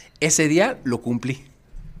 ese día lo cumplí,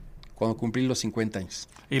 cuando cumplí los 50 años.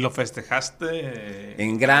 ¿Y lo festejaste?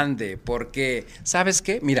 En grande, porque, ¿sabes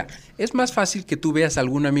qué? Mira, es más fácil que tú veas a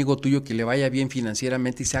algún amigo tuyo que le vaya bien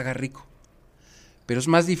financieramente y se haga rico. Pero es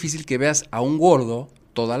más difícil que veas a un gordo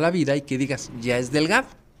toda la vida y que digas, ya es delgado.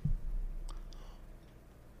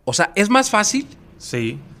 Es más fácil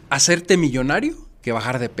hacerte millonario que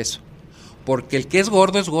bajar de peso. Porque el que es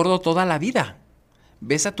gordo toda la vida.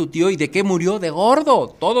 Ves a tu tío y ¿de qué murió? De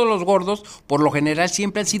gordo. Todos los gordos, por lo general,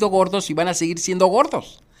 siempre han sido gordos y van a seguir siendo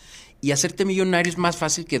gordos. Y hacerte millonario es más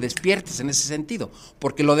fácil que despiertes en ese sentido.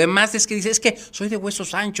 Porque lo demás es que dices, es que soy de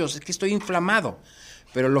huesos anchos, es que estoy inflamado.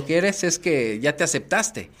 Pero lo que eres es que ya te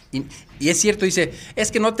aceptaste. Y es cierto, dice,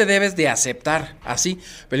 es que no te debes de aceptar así.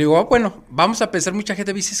 Pero digo, bueno, vamos a pensar, mucha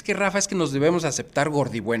gente dice, es que Rafa, es que nos debemos aceptar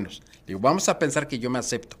gordibuenos. Digo, vamos a pensar que yo me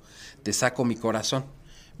acepto. Te saco mi corazón.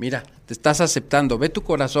 Mira, te estás aceptando. Ve tu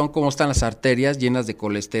corazón, cómo están las arterias llenas de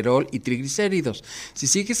colesterol y triglicéridos. Si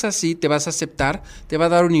sigues así, te vas a aceptar, te va a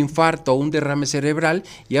dar un infarto o un derrame cerebral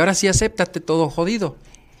y ahora sí acéptate todo jodido.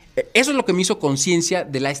 Eso es lo que me hizo conciencia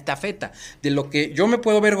de la estafeta, de lo que yo me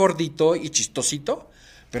puedo ver gordito y chistosito,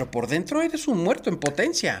 pero por dentro eres un muerto en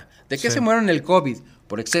potencia. ¿De qué se mueren el COVID?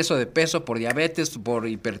 Por exceso de peso, por diabetes, por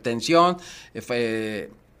hipertensión,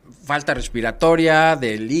 falta respiratoria,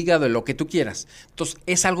 del hígado, de lo que tú quieras. Entonces,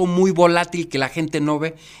 es algo muy volátil que la gente no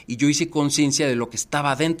ve y yo hice conciencia de lo que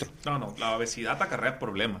estaba adentro. No, la obesidad acarrea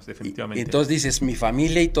problemas, definitivamente. Y entonces dices, mi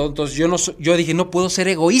familia y todo, entonces yo dije, no puedo ser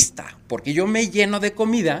egoísta, porque yo me lleno de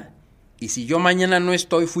comida y si yo mañana no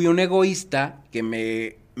estoy, fui un egoísta que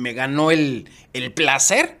me ganó el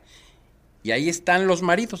placer y ahí están los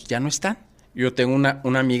maridos, ya no están. Yo tengo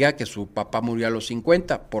una amiga que su papá murió a los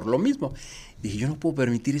 50 por lo mismo. Dije, yo no puedo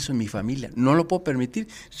permitir eso en mi familia, no lo puedo permitir.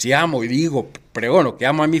 Si amo y digo, pregono que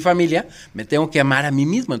amo a mi familia, me tengo que amar a mí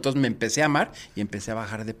mismo. Entonces me empecé a amar y empecé a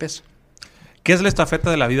bajar de peso. ¿Qué es la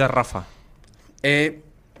estafeta de la vida, Rafa?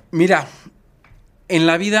 Mira, en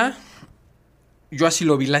la vida, yo así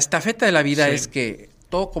lo vi. La estafeta de la vida es que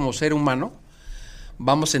todo como ser humano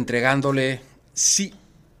vamos entregándole, sí,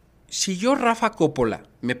 si yo, Rafa Coppola,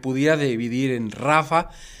 me pudiera dividir en Rafa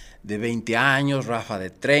de 20 años, Rafa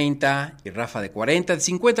de 30 y Rafa de 40, de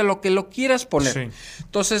 50, lo que lo quieras poner. Sí.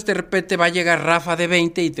 Entonces, de repente va a llegar Rafa de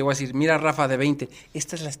 20 y te voy a decir, mira, Rafa de 20,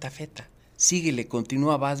 esta es la estafeta. Síguele,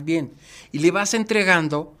 continúa, vas bien. Y le vas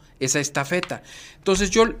entregando esa estafeta. Entonces,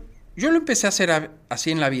 yo lo empecé a hacer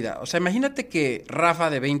así en la vida. O sea, imagínate que Rafa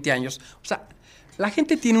de 20 años, o sea, la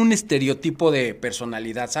gente tiene un estereotipo de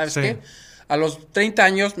personalidad, ¿sabes qué? A los 30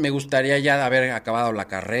 años me gustaría ya haber acabado la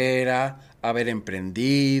carrera, haber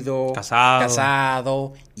emprendido,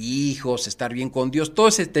 casado, hijos, estar bien con Dios, todo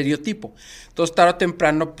ese estereotipo. Entonces, tarde o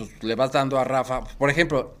temprano, pues le vas dando a Rafa, por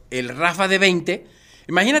ejemplo, el Rafa de 20,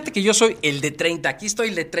 imagínate que yo soy el de 30, aquí estoy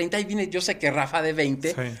el de 30 y vine, yo sé que Rafa de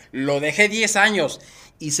 20, lo dejé 10 años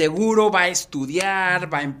y seguro va a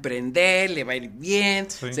estudiar, va a emprender, le va a ir bien,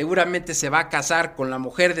 seguramente se va a casar con la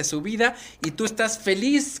mujer de su vida y tú estás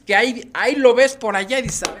feliz que ahí lo ves por allá y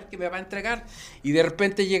dices, a ver qué me va a entregar. Y de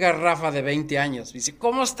repente llega Rafa de 20 años y dice,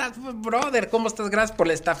 ¿cómo estás, brother? ¿Cómo estás? Gracias por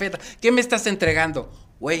la estafeta. ¿Qué me estás entregando?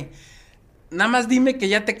 Güey, nada más dime que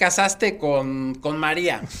ya te casaste con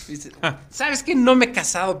María. Dice, ¿sabes qué? No me he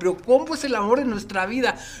casado, pero ¿cómo es el amor en nuestra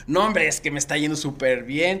vida? No, hombre, es que me está yendo súper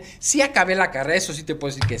bien. Sí acabé la carrera, eso sí te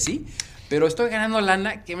puedo decir que sí. Pero estoy ganando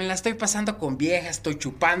lana que me la estoy pasando con viejas, estoy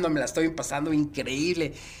chupando, me la estoy pasando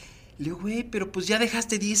increíble. Le digo, güey, pero pues ya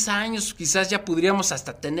dejaste 10 años, quizás ya podríamos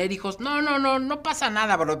hasta tener hijos. No pasa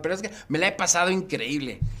nada, bro, pero es que me la he pasado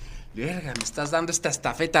increíble. Verga, me estás dando esta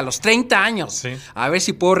estafeta a los 30 años. Sí. A ver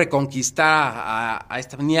si puedo reconquistar a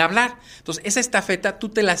esta, ni hablar. Entonces, esa estafeta tú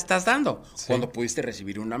te la estás dando cuando pudiste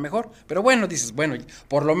recibir una mejor. Pero bueno, dices, bueno,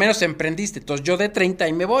 por lo menos emprendiste. Entonces, yo de 30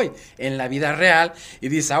 y me voy en la vida real. Y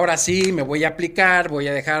dices, ahora sí, me voy a aplicar, voy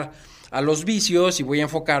a dejar a los vicios y voy a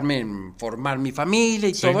enfocarme en formar mi familia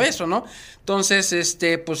y todo eso, ¿no? Entonces,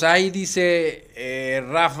 pues ahí dice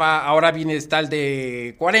Rafa, ahora está el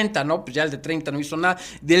de 40, ¿no? Pues ya el de 30 no hizo nada.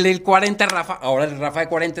 Del 40 Rafa, ahora el Rafa de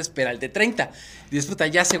 40 espera el de 30. Y disfruta,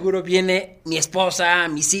 ya seguro viene mi esposa,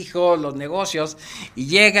 mis hijos, los negocios. Y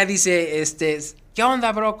llega, dice, ¿qué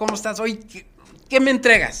onda, bro? ¿Cómo estás? Oye, ¿qué me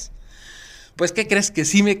entregas? Pues, ¿qué crees? Que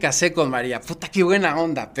sí me casé con María. Puta, qué buena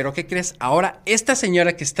onda. Pero, ¿qué crees? Ahora, esta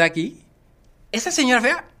señora que está aquí, esa señora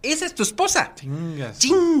fea, esa es tu esposa. Chingas.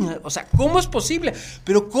 O sea, ¿cómo es posible?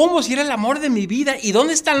 Pero, ¿cómo? Si era el amor de mi vida. ¿Y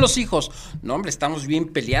dónde están los hijos? No, hombre, estamos bien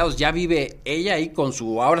peleados. Ya vive ella ahí con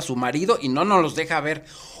ahora su marido y no nos los deja ver.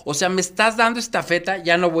 O sea, me estás dando estafeta,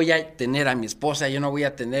 ya no voy a tener a mi esposa, ya no voy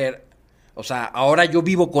a tener... O sea, ahora yo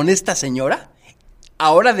vivo con esta señora.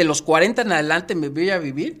 Ahora de los 40 en adelante me voy a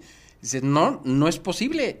vivir... Dices, no es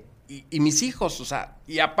posible. Y mis hijos, o sea,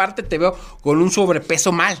 y aparte te veo con un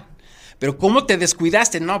sobrepeso mal. Pero ¿cómo te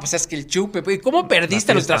descuidaste? No, pues es que el chupe. ¿Y cómo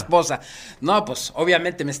perdiste a nuestra esposa? No, pues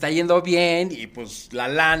obviamente me está yendo bien y pues la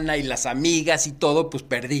lana y las amigas y todo, pues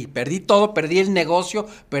perdí todo, perdí el negocio,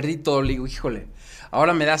 perdí todo. Le digo, híjole,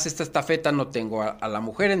 ahora me das esta estafeta, no tengo a la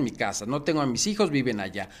mujer en mi casa, no tengo a mis hijos, viven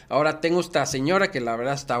allá. Ahora tengo esta señora que la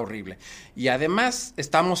verdad está horrible. Y además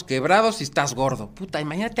estamos quebrados y estás gordo. Puta,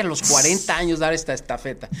 imagínate a los 40 años dar esta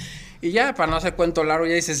estafeta. Y ya, para no hacer cuento largo,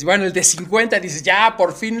 ya dices, bueno, el de 50, dices, ya,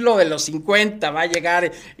 por fin lo de los 50 va a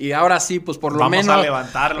llegar. Y ahora sí, pues por lo menos... Vamos a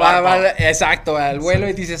levantarlo. Exacto, al vuelo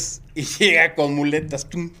y dices, y llega con muletas.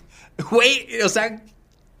 Güey, o sea,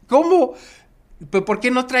 ¿cómo? ¿Por qué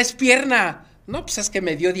no traes pierna? No, pues es que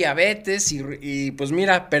me dio diabetes y pues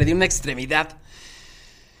mira, perdí una extremidad.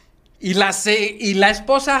 Y la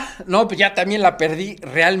esposa, no, pues ya también la perdí.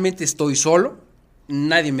 Realmente estoy solo,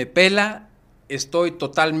 nadie me pela, estoy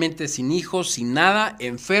totalmente sin hijos, sin nada,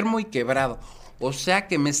 enfermo y quebrado. O sea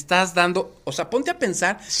que me estás dando, o sea, ponte a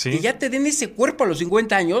pensar que ya te den ese cuerpo a los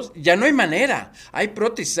 50 años, ya no hay manera. Hay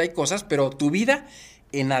prótesis, hay cosas, pero tu vida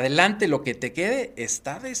en adelante, lo que te quede,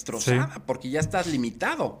 está destrozada porque ya estás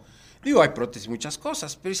limitado. Digo, hay prótesis, muchas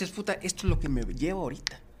cosas, pero dices, puta, esto es lo que me llevo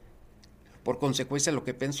ahorita. Por consecuencia, lo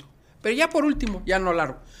que pienso. Pero ya por último, ya no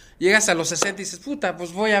largo. Llegas a los 60 y dices, puta,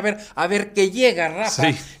 pues voy a ver qué llega, Rafa.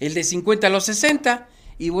 El de 50 a los 60.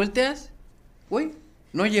 Y volteas, güey,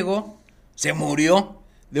 no llegó. Se murió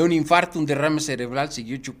de un infarto, un derrame cerebral,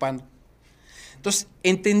 siguió chupando. Entonces,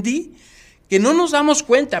 entendí que no nos damos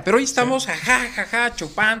cuenta, pero hoy estamos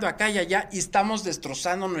chupando acá y allá y estamos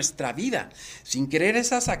destrozando nuestra vida. Sin querer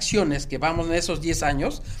esas acciones que vamos en esos 10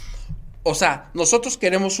 años, o sea, nosotros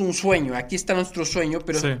queremos un sueño, aquí está nuestro sueño,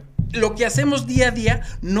 pero lo que hacemos día a día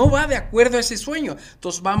no va de acuerdo a ese sueño.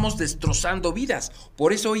 Entonces vamos destrozando vidas.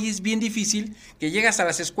 Por eso hoy es bien difícil que llegas a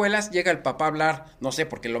las escuelas, llega el papá a hablar, no sé,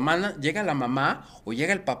 porque lo mandan, llega la mamá o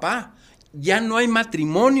llega el papá. ya no hay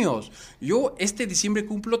matrimonios. Yo este diciembre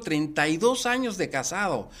cumplo 32 años de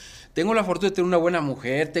casado. Tengo la fortuna de tener una buena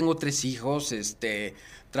mujer, tengo 3 hijos,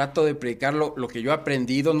 trato de predicar lo que yo he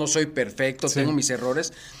aprendido, no soy perfecto, tengo mis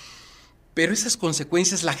errores, pero esas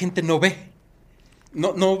consecuencias la gente no ve.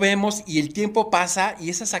 No vemos y el tiempo pasa y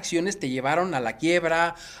esas acciones te llevaron a la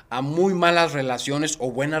quiebra, a muy malas relaciones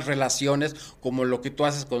o buenas relaciones, como lo que tú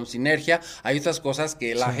haces con Sinergia. Hay otras cosas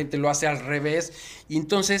que la gente lo hace al revés y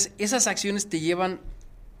entonces esas acciones te llevan,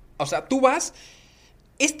 o sea, tú vas,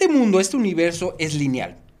 este mundo, este universo es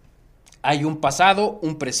lineal. Hay un pasado,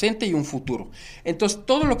 un presente y un futuro. Entonces,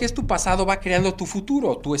 todo lo que es tu pasado va creando tu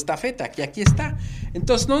futuro, tu estafeta, que aquí está.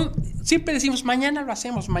 Entonces, no, siempre decimos, mañana lo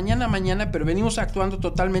hacemos, mañana, pero venimos actuando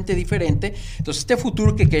totalmente diferente. Entonces, este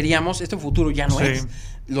futuro que queríamos, este futuro ya no es.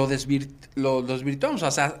 Lo desvirtuamos,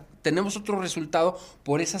 o sea, tenemos otro resultado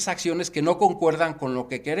por esas acciones que no concuerdan con lo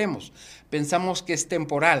que queremos. Pensamos que es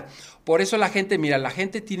temporal. Por eso la gente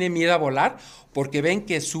tiene miedo a volar porque ven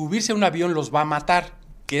que subirse a un avión los va a matar,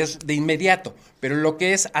 que es de inmediato, pero lo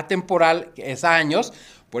que es atemporal, que es a años,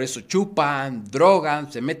 por eso chupan, drogan,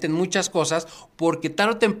 se meten muchas cosas, porque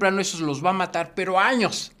tarde o temprano eso los va a matar, pero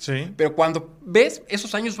años. Sí. Pero cuando ves,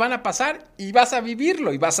 esos años van a pasar y vas a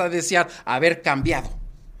vivirlo y vas a desear haber cambiado.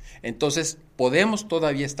 Entonces,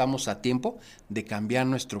 todavía estamos a tiempo de cambiar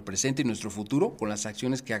nuestro presente y nuestro futuro con las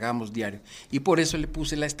acciones que hagamos diario. Y por eso le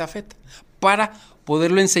puse la estafeta, para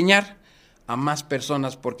poderlo enseñar a más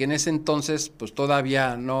personas, porque en ese entonces, pues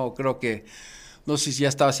todavía no sé si ya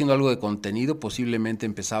estaba haciendo algo de contenido, posiblemente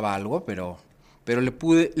empezaba algo, pero le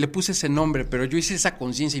puse ese nombre, pero yo hice esa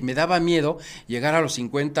conciencia y me daba miedo llegar a los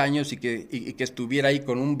 50 años y que estuviera ahí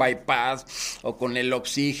con un bypass o con el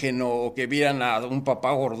oxígeno o que vieran a un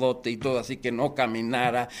papá gordote y todo así que no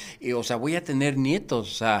caminara, o sea, voy a tener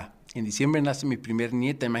nietos, o sea, en diciembre nace mi primer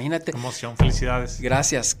nieta, imagínate. Emoción, felicidades.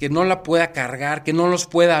 Gracias, que no la pueda cargar, que no los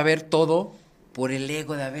pueda ver todo por el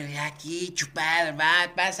ego de haber aquí chupado,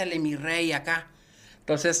 pásale mi rey acá.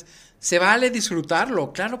 Entonces, se vale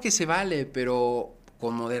disfrutarlo, claro que se vale, pero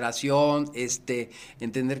con moderación,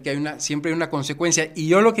 entender que siempre hay una consecuencia. Y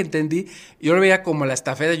yo lo que entendí, yo lo veía como la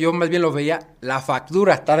estafeta, yo más bien lo veía, la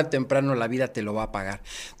factura, tarde o temprano la vida te lo va a pagar.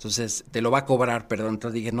 Entonces, te lo va a cobrar, perdón.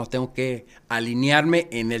 Entonces dije, no, tengo que alinearme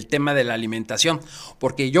en el tema de la alimentación,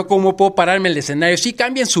 porque yo como puedo pararme en el escenario, sí,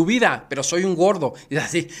 cambien su vida, pero soy un gordo. Y es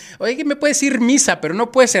así, oye, que me puedes decir misa, pero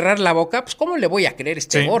no puedes cerrar la boca, pues ¿cómo le voy a creer a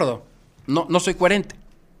este gordo? No soy coherente.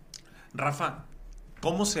 Rafa,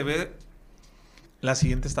 ¿cómo se ve la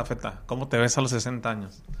siguiente estafeta? ¿Cómo te ves a los 60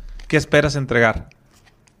 años? ¿Qué esperas entregar?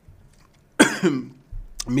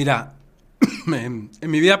 Mira, en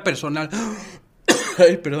mi vida personal...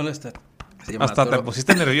 Ay, perdón, hasta te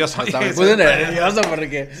pusiste nervioso. Hasta me puse nervioso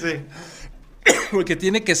porque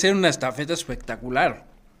tiene que ser una estafeta espectacular.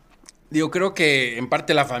 Digo, creo que en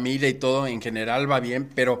parte la familia y todo en general va bien,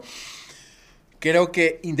 pero... creo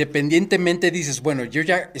que independientemente dices, bueno, yo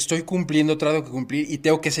ya estoy cumpliendo, trato que cumplir y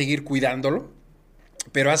tengo que seguir cuidándolo,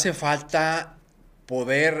 pero hace falta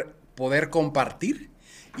poder compartir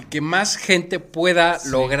y que más gente pueda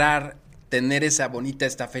lograr tener esa bonita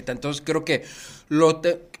estafeta. Entonces creo que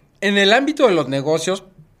en el ámbito de los negocios,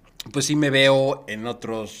 pues sí me veo en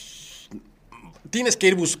otros... Tienes que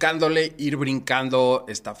ir buscándole, ir brincando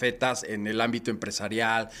estafetas en el ámbito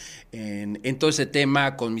empresarial, en todo ese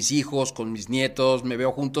tema, con mis hijos, con mis nietos, me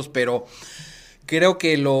veo juntos, pero creo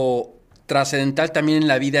que lo trascendental también en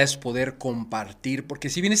la vida es poder compartir, porque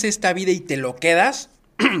si vienes a esta vida y te lo quedas,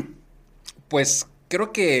 pues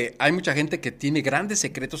creo que hay mucha gente que tiene grandes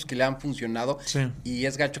secretos que le han funcionado y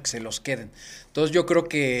es gacho que se los queden. Entonces yo creo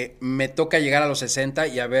que me toca llegar a los 60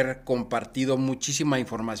 y haber compartido muchísima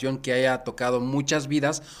información que haya tocado muchas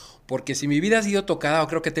vidas, porque si mi vida ha sido tocada,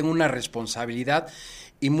 creo que tengo una responsabilidad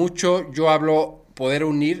y mucho yo hablo poder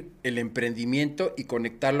unir el emprendimiento y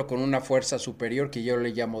conectarlo con una fuerza superior que yo le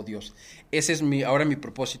llamo Dios. Ese es ahora mi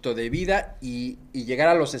propósito de vida y llegar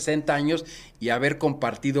a los 60 años y haber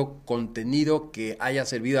compartido contenido que haya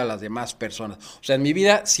servido a las demás personas. O sea, en mi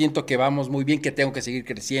vida siento que vamos muy bien, que tengo que seguir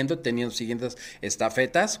creciendo, teniendo siguientes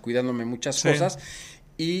estafetas, cuidándome muchas cosas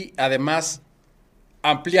y además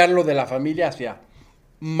ampliarlo de la familia hacia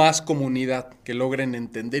más comunidad que logren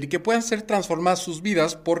entender y que puedan ser transformadas sus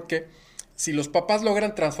vidas, porque si los papás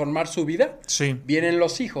logran transformar su vida, vienen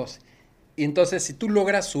los hijos. Y entonces, si tú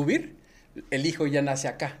logras subir, el hijo ya nace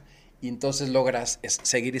acá. Y entonces logras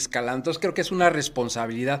seguir escalando. Entonces, creo que es una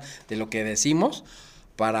responsabilidad de lo que decimos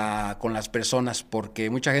con las personas, porque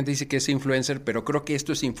mucha gente dice que es influencer, pero creo que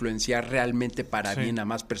esto es influenciar realmente para bien a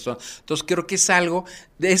más personas. Entonces creo que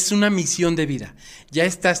es una misión de vida. Ya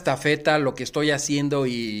esta estafeta, lo que estoy haciendo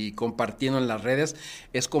y compartiendo en las redes,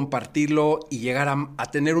 es compartirlo y llegar a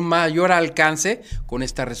tener un mayor alcance con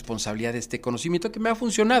esta responsabilidad de este conocimiento que me ha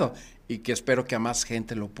funcionado y que espero que a más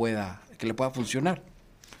gente le pueda funcionar.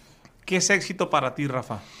 ¿Qué es éxito para ti,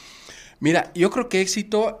 Rafa? Mira, yo creo que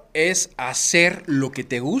éxito es hacer lo que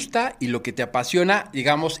te gusta y lo que te apasiona,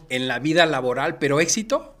 digamos, en la vida laboral, pero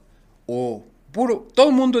éxito o puro. Todo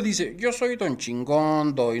el mundo dice, yo soy don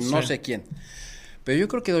chingón, no sé quién. Pero yo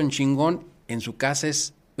creo que don chingón en su casa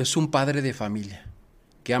es un padre de familia,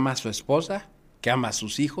 que ama a su esposa, que ama a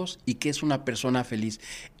sus hijos y que es una persona feliz.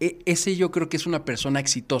 Ese yo creo que es una persona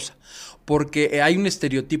exitosa, porque hay un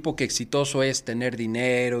estereotipo que exitoso es tener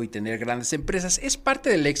dinero y tener grandes empresas. Es parte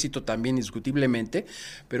del éxito también, indiscutiblemente,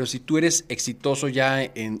 pero si tú eres exitoso ya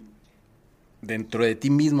dentro de ti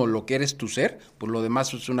mismo, lo que eres tu ser, pues lo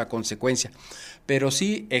demás es una consecuencia. Pero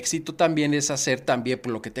sí, éxito también es hacer también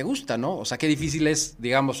por lo que te gusta, ¿no? O sea, qué difícil es,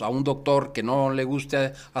 digamos, a un doctor que no le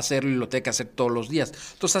guste hacerlo y lo tenga que hacer todos los días.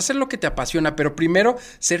 Entonces, hacer lo que te apasiona, pero primero,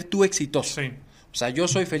 ser tú exitoso. Sí. O sea, yo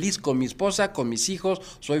soy feliz con mi esposa, con mis hijos,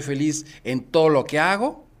 soy feliz en todo lo que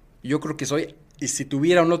hago. Yo creo que y si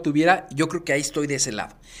tuviera o no tuviera, yo creo que ahí estoy de ese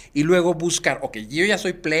lado. Y luego buscar, yo ya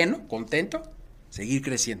soy pleno, contento, seguir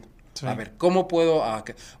creciendo. Sí. A ver, ¿cómo puedo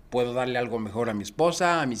darle algo mejor a mi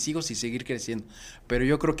esposa, a mis hijos y seguir creciendo? Pero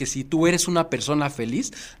yo creo que si tú eres una persona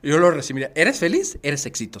feliz, yo lo resumiría. ¿Eres feliz? Eres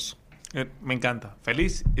exitoso. Me encanta.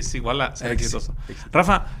 Feliz es igual a ser exitoso.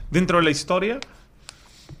 Rafa, dentro de la historia,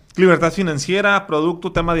 libertad financiera,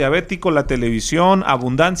 producto, tema diabético, la televisión,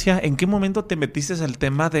 abundancia, ¿en qué momento te metiste al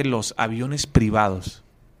tema de los aviones privados?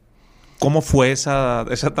 ¿Cómo fue esa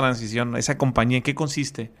transición, esa compañía? ¿En qué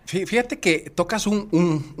consiste? Fíjate que tocas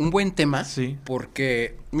un buen tema, sí,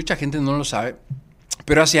 porque mucha gente no lo sabe,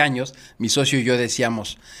 pero hace años mi socio y yo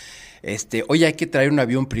decíamos, oye, hay que traer un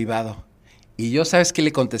avión privado. Y yo, ¿sabes qué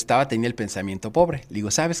le contestaba? Tenía el pensamiento pobre. Le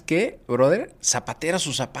digo, ¿sabes qué, brother? Zapatero a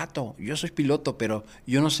su zapato. Yo soy piloto, pero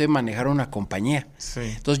yo no sé manejar una compañía. Sí.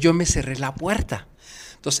 Entonces yo me cerré la puerta.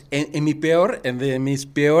 Entonces, en mis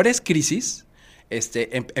peores crisis,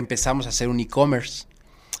 empezamos a hacer un e-commerce.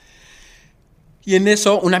 Y en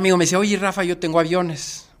eso un amigo me decía, oye, Rafa, yo tengo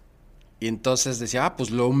aviones. Y entonces decía,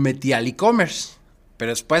 pues lo metí al e-commerce. Pero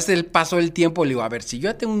después del paso del tiempo le digo, a ver, si yo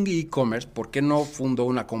ya tengo un e-commerce, ¿por qué no fundo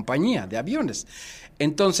una compañía de aviones?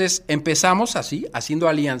 Entonces empezamos así, haciendo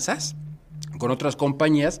alianzas con otras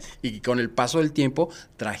compañías y con el paso del tiempo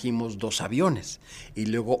trajimos 2 aviones. Y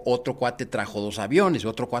luego otro cuate trajo 2 aviones,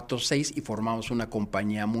 otro cuate 6 y formamos una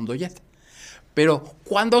compañía Mundo Jet. Pero,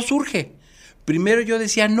 ¿cuándo surge? Primero yo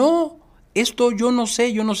decía, no, esto yo no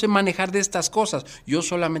sé manejar de estas cosas. Yo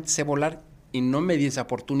solamente sé volar y no me di esa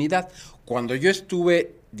oportunidad. Cuando yo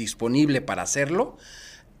estuve disponible para hacerlo,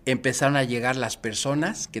 empezaron a llegar las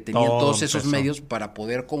personas que tenían todos esos medios para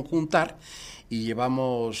poder conjuntar y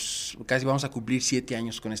casi vamos a cumplir 7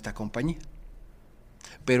 años con esta compañía.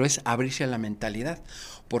 Pero es abrirse a la mentalidad.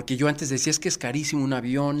 Porque yo antes decía, es que es carísimo un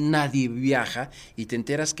avión, nadie viaja, y te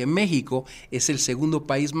enteras que México es el segundo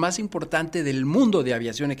país más importante del mundo de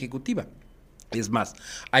aviación ejecutiva. Es más,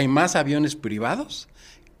 hay más aviones privados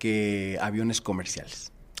que aviones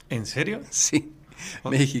comerciales. ¿En serio? Sí.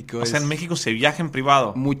 México O sea, en México se viaja en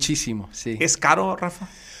privado. Muchísimo, sí. ¿Es caro, Rafa?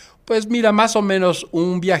 Pues mira, más o menos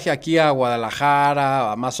un viaje aquí a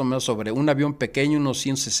Guadalajara, más o menos sobre un avión pequeño, unos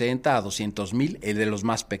 160 a 200,000, el de los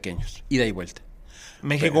más pequeños, ida y vuelta.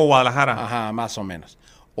 México, Guadalajara. Ajá, más o menos.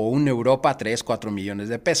 O un Europa, 3, 4 millones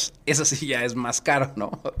de pesos. Eso sí ya es más caro, ¿no?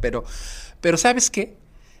 Pero ¿sabes qué?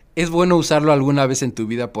 Es bueno usarlo alguna vez en tu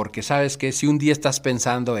vida porque sabes que si un día estás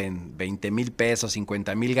pensando en 20,000 pesos,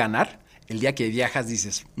 50,000 ganar, el día que viajas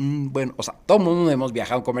dices, bueno, o sea, todo el mundo hemos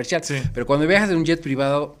viajado en comercial, sí, pero cuando viajas en un jet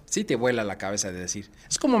privado, sí te vuela la cabeza de decir,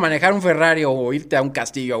 es como manejar un Ferrari o irte a un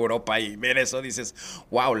castillo a Europa y ver eso, dices,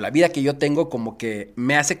 wow, la vida que yo tengo como que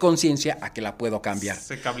me hace conciencia a que la puedo cambiar.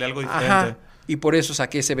 Se cambia algo diferente. Ajá, y por eso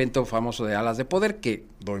saqué ese evento famoso de Alas de Poder, que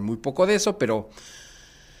doy muy poco de eso, pero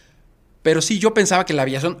sí, yo pensaba que la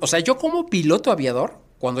aviación, o sea, yo como piloto aviador,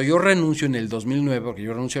 cuando yo renuncio en el 2009, porque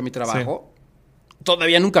yo renuncio a mi trabajo, sí,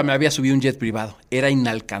 todavía nunca me había subido un jet privado. Era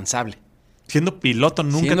inalcanzable. Siendo piloto,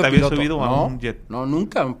 ¿nunca te había subido a un jet? No,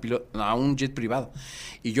 nunca a un jet privado.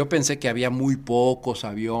 Y yo pensé que había muy pocos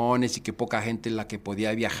aviones y que poca gente la que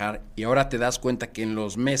podía viajar. Y ahora te das cuenta que en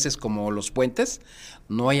los meses como los puentes,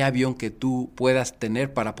 no hay avión que tú puedas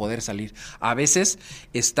tener para poder salir. A veces,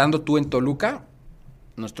 estando tú en Toluca,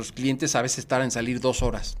 nuestros clientes a veces tardan en salir 2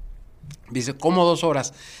 horas. Dice, ¿cómo 2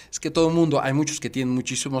 horas? Es que todo el mundo, hay muchos que tienen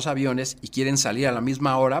muchísimos aviones y quieren salir a la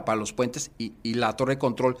misma hora para los puentes y la torre de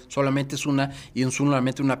control solamente es una y es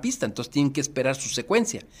solamente una pista, entonces tienen que esperar su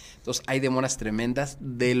secuencia. Entonces hay demoras tremendas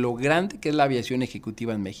de lo grande que es la aviación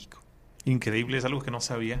ejecutiva en México. Increíble, es algo que no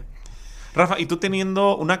sabía. Rafa, ¿y tú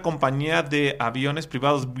teniendo una compañía de aviones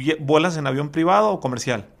privados, vuelas en avión privado o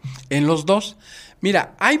comercial? En los dos.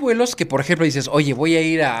 Mira, hay vuelos que, por ejemplo, dices, oye, voy a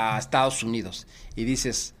ir a Estados Unidos. Y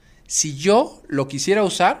dices, si yo lo quisiera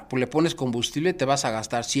usar, pues le pones combustible y te vas a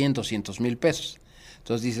gastar 100, 200 mil pesos.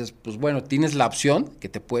 Entonces dices, pues bueno, tienes la opción que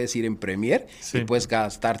te puedes ir en Premier y puedes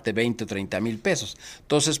gastarte 20 o 30 mil pesos.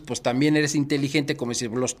 Entonces, pues también eres inteligente, como decir,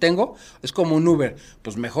 los tengo, es como un Uber,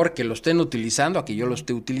 pues mejor que lo estén utilizando a que yo lo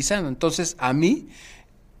esté utilizando. Entonces, a mí,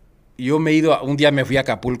 yo me he ido, un día me fui a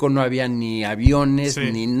Acapulco, no había ni aviones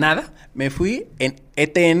ni nada, me fui en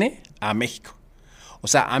ETN a México. O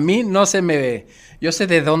sea, a mí no se me... Yo sé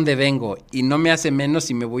de dónde vengo y no me hace menos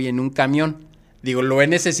si me voy en un camión. Digo, lo he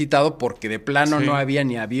necesitado porque de plano no había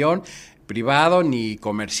ni avión privado ni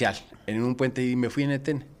comercial en un puente y me fui en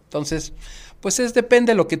ETN. Entonces, pues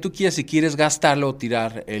depende de lo que tú quieras, si quieres gastarlo o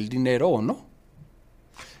tirar el dinero o no.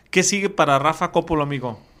 ¿Qué sigue para Rafa Coppola,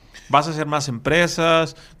 amigo? ¿Vas a hacer más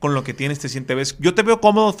empresas? ¿Con lo que tienes te sientes? ¿Ves? Yo te veo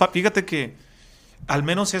cómodo. Fíjate que al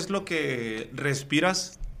menos es lo que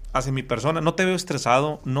respiras hacia mi persona. No te veo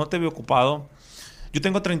estresado, no te veo ocupado. Yo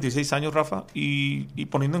tengo 36 años, Rafa, y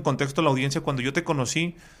poniendo en contexto a la audiencia, cuando yo te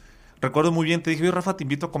conocí, recuerdo muy bien, te dije, oye, Rafa, te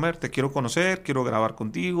invito a comer, te quiero conocer, quiero grabar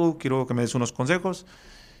contigo, quiero que me des unos consejos.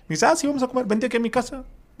 Me dice, sí, vamos a comer, vente aquí a mi casa.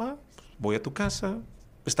 Voy a tu casa,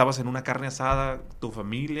 estabas en una carne asada, tu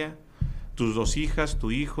familia, tus 2 hijas,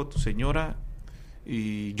 tu hijo, tu señora,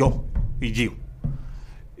 y yo, y Gio.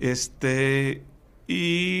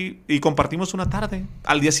 Y compartimos una tarde.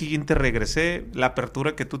 Al día siguiente regresé. La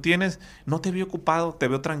apertura que tú tienes, no te veo ocupado, te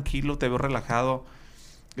veo tranquilo, te veo relajado.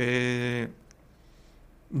 Yo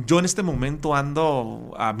en este momento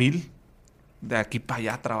ando a 1000, de aquí para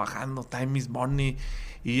allá trabajando, time is money.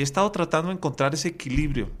 Y he estado tratando de encontrar ese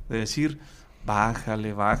equilibrio, de decir,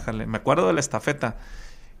 bájale. Me acuerdo de la estafeta.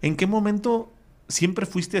 ¿En qué momento siempre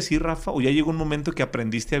fuiste así, Rafa? ¿O ya llegó un momento que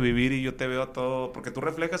aprendiste a vivir y yo te veo todo? Porque tú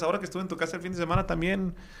reflejas, ahora que estuve en tu casa el fin de semana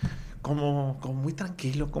también, como muy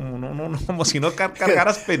tranquilo, como no, como si no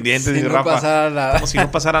cargaras pendientes, si no Rafa. Pasara nada. Como si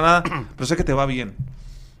no pasara nada. Pero sé que te va bien.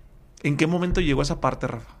 ¿En qué momento llegó esa parte,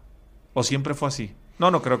 Rafa? ¿O siempre fue así?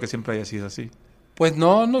 No creo que siempre haya sido así. Pues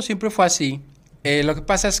no siempre fue así. Lo que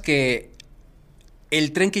pasa es que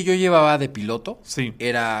el tren que yo llevaba de piloto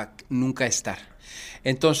era nunca estar.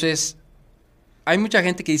 Entonces, hay mucha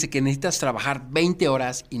gente que dice que necesitas trabajar 20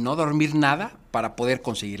 horas y no dormir nada para poder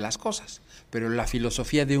conseguir las cosas. Pero la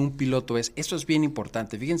filosofía de un piloto eso es bien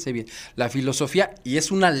importante, fíjense bien. La filosofía, y es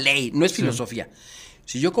una ley, no es filosofía.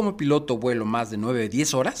 Si yo como piloto vuelo más de 9 o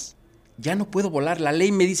 10 horas, ya no puedo volar. La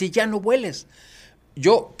ley me dice, ya no vueles.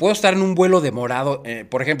 Yo puedo estar en un vuelo demorado,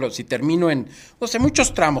 por ejemplo, si termino en,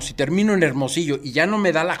 muchos tramos, si termino en Hermosillo y ya no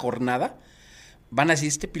me da la jornada, van a decir,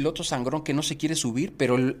 este piloto sangrón que no se quiere subir,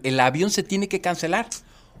 pero el avión se tiene que cancelar.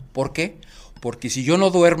 ¿Por qué? Porque si yo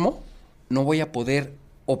no duermo, no voy a poder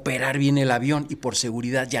operar bien el avión y por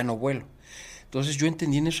seguridad ya no vuelo. Entonces yo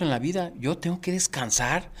entendí en eso en la vida, yo tengo que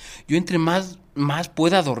descansar, yo entre más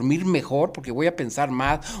pueda dormir mejor, porque voy a pensar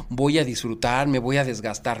más, voy a disfrutar, me voy a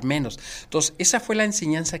desgastar menos. Entonces esa fue la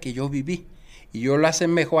enseñanza que yo viví. Y yo lo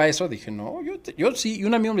asemejo a eso, dije, no, yo sí. Y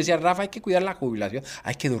un amigo me decía, Rafa, hay que cuidar la jubilación,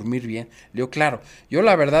 hay que dormir bien. Le digo, claro, yo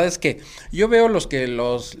la verdad es que yo veo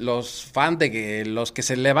los fans de que los que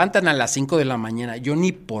se levantan a las 5 de la mañana, yo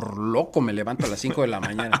ni por loco me levanto a las 5 de la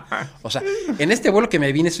mañana. O sea, en este vuelo que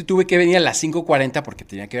me vine, sí tuve que venir a las 5:40 porque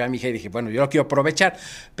tenía que ver a mi hija y dije, bueno, yo lo quiero aprovechar,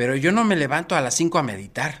 pero yo no me levanto a las 5 a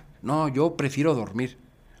meditar. No, yo prefiero dormir.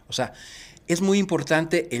 O sea, es muy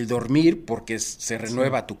importante el dormir porque se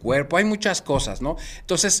renueva tu cuerpo. Hay muchas cosas, ¿no?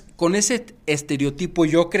 Entonces, con ese estereotipo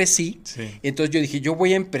yo crecí. Entonces yo dije, yo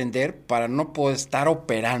voy a emprender para no poder estar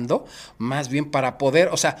operando, más bien para poder,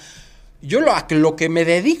 o sea, yo lo que me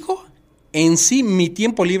dedico en sí, mi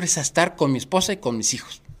tiempo libre es a estar con mi esposa y con mis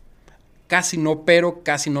hijos. Casi no opero,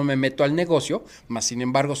 casi no me meto al negocio, más sin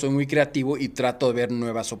embargo soy muy creativo y trato de ver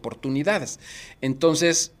nuevas oportunidades.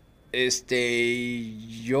 Entonces,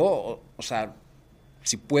 yo, o sea,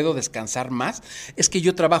 si puedo descansar más, es que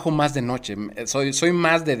yo trabajo más de noche, soy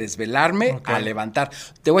más de desvelarme a levantar.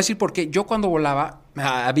 Te voy a decir por qué. Yo cuando volaba,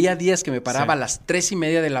 Había días que me paraba a las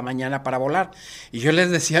 3:30 de la mañana para volar. Y yo les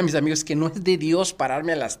decía a mis amigos que no es de Dios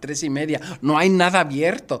pararme a las 3:30. No hay nada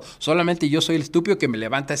abierto. Solamente yo soy el estúpido que me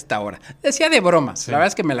levanta a esta hora. Decía de broma. La verdad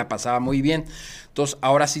es que me la pasaba muy bien. Entonces,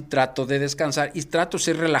 ahora sí trato de descansar y trato de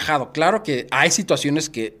ser relajado. Claro que hay situaciones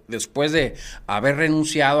que después de haber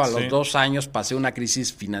renunciado a los 2 años, pasé una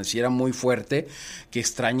crisis financiera muy fuerte, que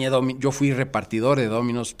extrañé. Yo fui repartidor de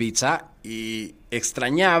Domino's Pizza y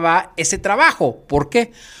extrañaba ese trabajo. ¿Por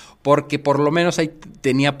qué? Porque por lo menos ahí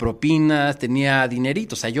tenía propinas, tenía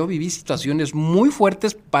dinerito. O sea, yo viví situaciones muy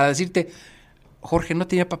fuertes para decirte, Jorge, no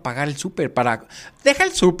tenía para pagar el súper, deja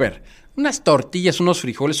el súper. Unas tortillas, unos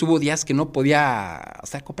frijoles, hubo días que no podía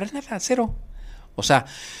comprar nada, cero. O sea,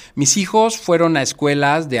 mis hijos fueron a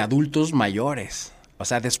escuelas de adultos mayores. O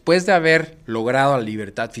sea, después de haber logrado la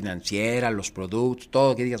libertad financiera, los productos,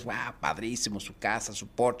 todo, que digas, wow, padrísimo, su casa, su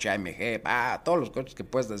Porsche, AMG, todos los coches que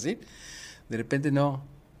puedes decir, de repente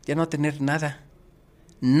ya no tener nada.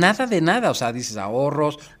 Nada de nada, o sea, dices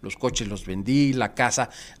ahorros, los coches los vendí, la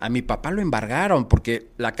casa, a mi papá lo embargaron porque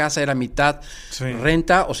la casa era mitad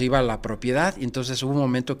renta o se iba a la propiedad, y entonces hubo un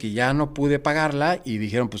momento que ya no pude pagarla y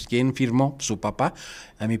dijeron, pues, ¿quién firmó? Su papá.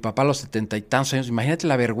 A mi papá a los 70 y tantos años, imagínate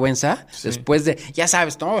la vergüenza después de, ya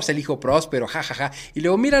sabes, no, es el hijo próspero, jajaja, y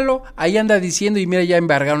luego míralo, ahí anda diciendo y mira, ya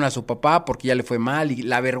embargaron a su papá porque ya le fue mal, y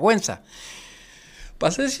la vergüenza.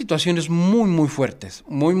 Pasé situaciones muy, muy fuertes,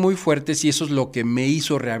 y eso es lo que me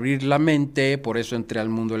hizo reabrir la mente. Por eso entré al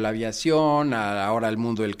mundo de la aviación, ahora al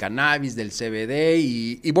mundo del cannabis, del CBD,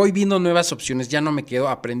 y voy viendo nuevas opciones. Ya no me quedo,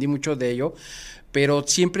 aprendí mucho de ello, pero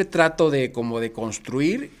siempre trato de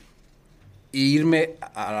construir e irme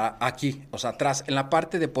aquí, o sea, atrás, en la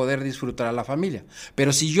parte de poder disfrutar a la familia.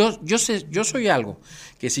 Pero si yo soy algo,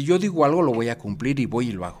 que si yo digo algo lo voy a cumplir y voy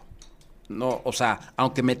y lo hago. No, o sea,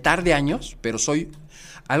 aunque me tarde años, pero soy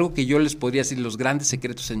algo que yo les podría decir, los grandes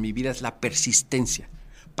secretos en mi vida es la persistencia,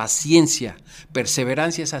 paciencia,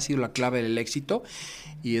 perseverancia. Esa ha sido la clave del éxito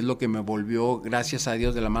y es lo que me volvió, gracias a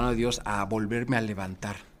Dios, de la mano de Dios, a volverme a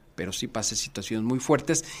levantar. Pero sí pasé situaciones muy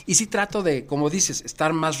fuertes y sí trato de, como dices,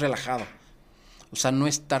 estar más relajado. O sea, no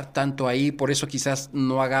estar tanto ahí, por eso quizás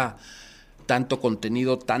no haga tanto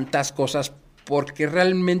contenido, tantas cosas, porque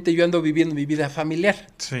realmente yo ando viviendo mi vida familiar.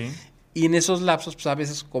 Sí. Y en esos lapsos, pues a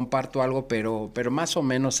veces comparto algo, pero más o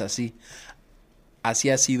menos así. Así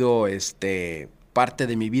ha sido parte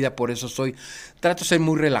de mi vida, por eso trato de ser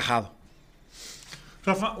muy relajado.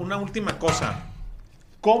 Rafa, una última cosa.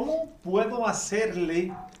 ¿Cómo puedo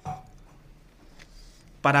hacerle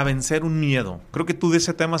para vencer un miedo? Creo que tú de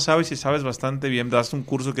ese tema sabes y sabes bastante bien. Das un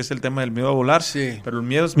curso que es el tema del miedo a volar, pero el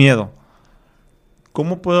miedo es miedo.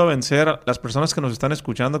 ¿Cómo puedo vencer a las personas que nos están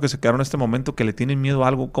escuchando, que se quedaron en este momento, que le tienen miedo a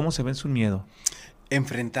algo? ¿Cómo se vence un miedo?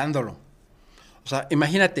 Enfrentándolo. O sea,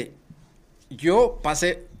 imagínate,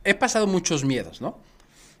 he pasado muchos miedos, ¿no?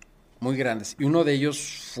 Muy grandes. Y uno de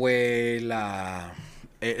ellos fue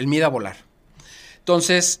el miedo a volar.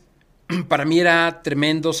 Entonces, para mí era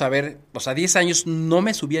tremendo saber, o sea, 10 años no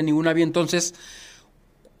me subía a ningún avión, entonces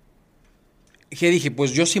que dije,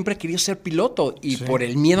 pues yo siempre he querido ser piloto y por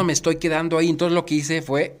el miedo me estoy quedando ahí. Entonces lo que hice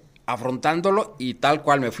fue afrontándolo y tal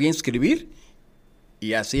cual me fui a inscribir.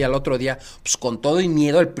 Y así al otro día, pues con todo y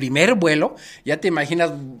miedo, el primer vuelo, ya te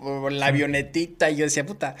imaginas la avionetita, y yo decía,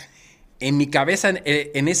 puta, en mi cabeza,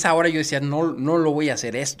 en esa hora yo decía, no lo voy a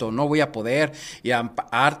hacer esto, no voy a poder. Y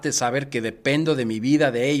aparte saber que dependo de mi vida,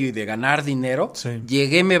 de ello y de ganar dinero,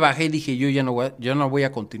 llegué, me bajé y dije, yo no voy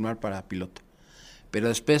a continuar para piloto. Pero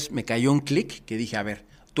después me cayó un clic que dije, a ver,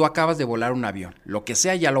 tú acabas de volar un avión, lo que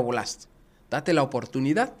sea ya lo volaste, date la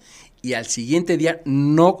oportunidad. Y al siguiente día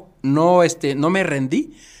no me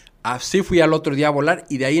rendí, así fui al otro día a volar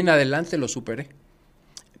y de ahí en adelante lo superé.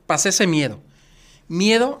 Pasé ese miedo,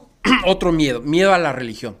 otro miedo a la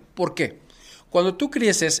religión. ¿Por qué? Cuando tú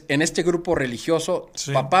creces en este grupo religioso,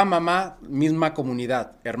 papá, mamá, misma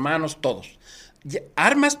comunidad, hermanos, todos,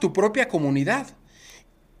 armas tu propia comunidad.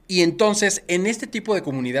 Y entonces, en este tipo de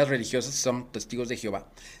comunidades religiosas, son testigos de Jehová,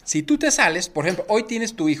 si tú te sales, por ejemplo, hoy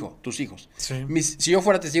tienes tus hijos. Si yo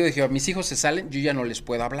fuera testigo de Jehová, mis hijos se salen, yo ya no les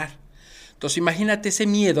puedo hablar. Entonces, imagínate ese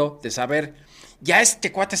miedo de saber, ya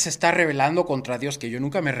este cuate se está rebelando contra Dios, que yo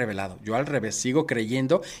nunca me he rebelado. Yo al revés, sigo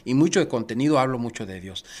creyendo y mucho de contenido hablo mucho de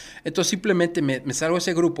Dios. Entonces, simplemente me salgo de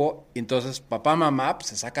ese grupo y entonces papá, mamá pues,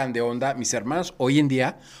 se sacan de onda. Mis hermanos, hoy en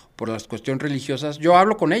día, por las cuestiones religiosas, yo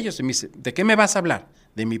hablo con ellos y me dicen, ¿de qué me vas a hablar?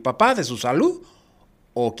 ¿De mi papá, de su salud?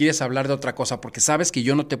 ¿O quieres hablar de otra cosa? Porque sabes que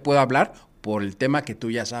yo no te puedo hablar por el tema que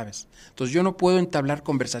tú ya sabes. Entonces yo no puedo entablar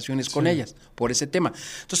conversaciones con ellas por ese tema.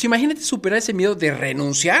 Entonces imagínate superar ese miedo de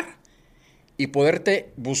renunciar y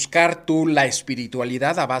poderte buscar tú la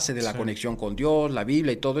espiritualidad a base de la conexión con Dios, la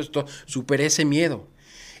Biblia y todo esto, superé ese miedo.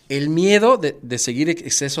 El miedo de seguir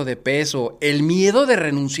exceso de peso, el miedo de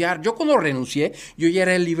renunciar. Yo cuando renuncié, yo ya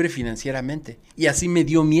era libre financieramente y así me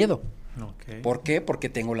dio miedo. Okay. ¿Por qué? Porque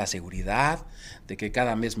tengo la seguridad de que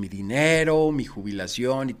cada mes mi dinero, mi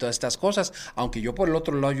jubilación y todas estas cosas, aunque yo por el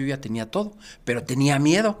otro lado yo ya tenía todo, pero tenía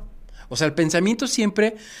miedo. O sea, el pensamiento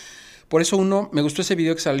siempre... Por eso me gustó ese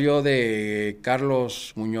video que salió de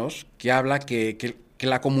Carlos Muñoz, que habla que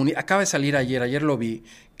la comunidad, acaba de salir ayer lo vi,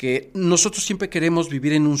 que nosotros siempre queremos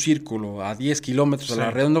vivir en un círculo, a 10 kilómetros a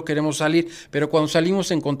la redonda no queremos salir, pero cuando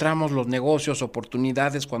salimos encontramos los negocios,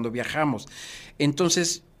 oportunidades, cuando viajamos.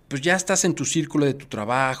 Entonces, pues ya estás en tu círculo de tu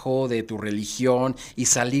trabajo, de tu religión, y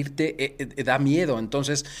salirte da miedo.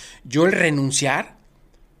 Entonces, yo el renunciar...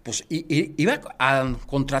 Pues iba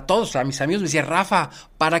contra todos, a mis amigos me decían, Rafa,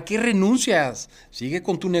 ¿para qué renuncias? Sigue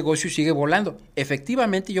con tu negocio y sigue volando.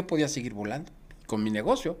 Efectivamente yo podía seguir volando con mi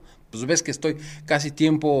negocio. Pues ves que estoy casi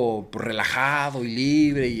tiempo pues, relajado y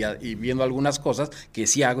libre y viendo algunas cosas que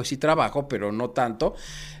sí hago y sí trabajo, pero no tanto.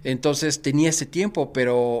 Entonces tenía ese tiempo,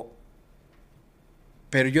 pero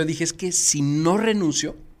yo dije, es que si no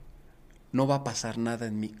renuncio, no va a pasar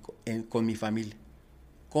nada con mi familia.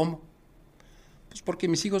 ¿Cómo? Pues porque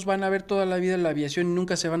mis hijos van a ver toda la vida la aviación y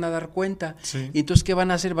nunca se van a dar cuenta. Sí. Y entonces, ¿qué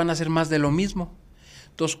van a hacer? Van a hacer más de lo mismo.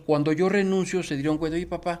 Entonces, cuando yo renuncio, se dieron cuenta, oye,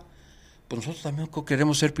 papá, pues nosotros también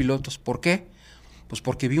queremos ser pilotos. ¿Por qué? Pues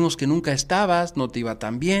porque vimos que nunca estabas, no te iba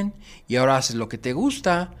tan bien, y ahora haces lo que te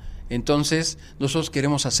gusta. Entonces, nosotros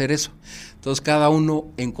queremos hacer eso. Entonces, cada uno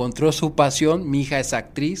encontró su pasión. Mi hija es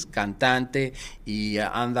actriz, cantante y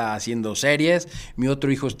anda haciendo series. Mi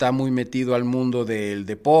otro hijo está muy metido al mundo del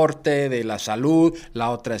deporte, de la salud.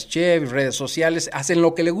 La otra es chef, redes sociales. Hacen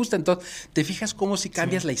lo que le gusta. Entonces, ¿te fijas cómo si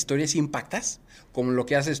cambias la historia, si impactas? Como lo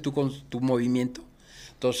que haces tú con tu movimiento.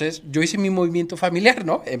 Entonces, yo hice mi movimiento familiar,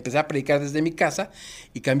 ¿no? Empecé a predicar desde mi casa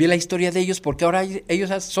y cambié la historia de ellos porque ahora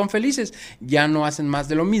ellos son felices. Ya no hacen más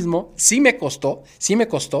de lo mismo. Sí me costó.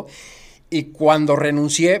 Y cuando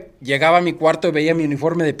renuncié, llegaba a mi cuarto y veía mi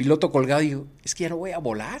uniforme de piloto colgado y digo, es que ya no voy a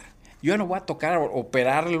volar. Yo ya no voy a tocar,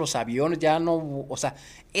 operar los aviones, ya no... O sea,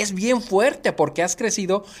 es bien fuerte porque has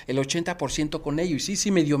crecido el 80% con ello. Y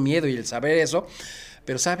sí me dio miedo y el saber eso.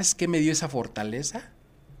 Pero ¿sabes qué me dio esa fortaleza?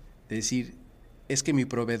 De decir... Es que mi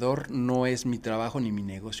proveedor no es mi trabajo ni mi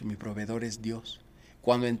negocio, mi proveedor es Dios.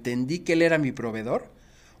 Cuando entendí que Él era mi proveedor,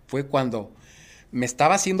 fue cuando me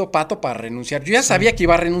estaba haciendo pato para renunciar. Yo ya sabía que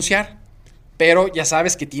iba a renunciar, pero ya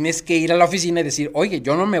sabes que tienes que ir a la oficina y decir, oye,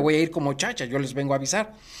 yo no me voy a ir como chacha, yo les vengo a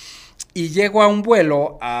avisar. Y llego a un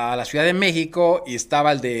vuelo a la Ciudad de México y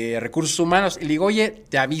estaba el de Recursos Humanos y le digo, oye,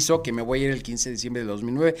 te aviso que me voy a ir el 15 de diciembre de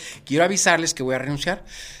 2009, quiero avisarles que voy a renunciar.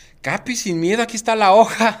 Capi, sin miedo, aquí está la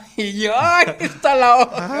hoja. Y yo, ¡ay, aquí está la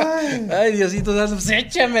hoja! Ay, Diosito, pues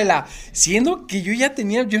échamela. Siendo que yo ya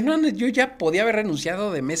tenía, yo ya podía haber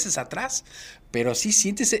renunciado de meses atrás. Pero sí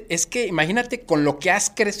sientes, es que imagínate con lo que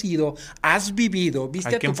has crecido, has vivido,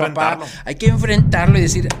 viste a tu papá, hay que enfrentarlo y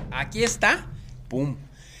decir, aquí está, ¡pum!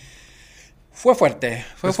 Fue fuerte,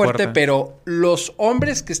 pero los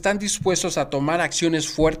hombres que están dispuestos a tomar acciones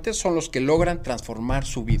fuertes son los que logran transformar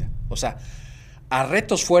su vida. O sea, a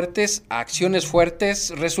retos fuertes, a acciones fuertes,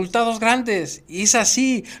 resultados grandes. Y es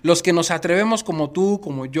así, los que nos atrevemos como tú,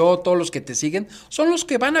 como yo, todos los que te siguen, son los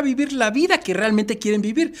que van a vivir la vida que realmente quieren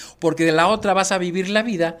vivir, porque de la otra vas a vivir la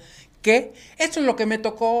vida que esto es lo que me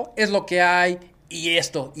tocó, es lo que hay, y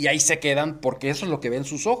esto, y ahí se quedan, porque eso es lo que ven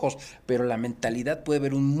sus ojos, pero la mentalidad puede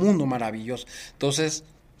ver un mundo maravilloso. Entonces,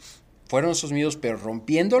 fueron esos miedos, pero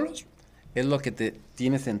rompiéndolos, es lo que te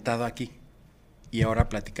tiene sentado aquí, y ahora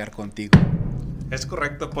platicar contigo. Es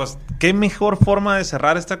correcto, pues qué mejor forma de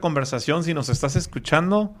cerrar esta conversación si nos estás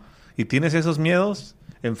escuchando y tienes esos miedos,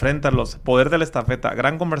 enfréntalos. Poder de la estafeta,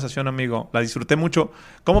 gran conversación, amigo, la disfruté mucho.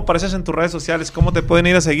 ¿Cómo apareces en tus redes sociales? ¿Cómo te pueden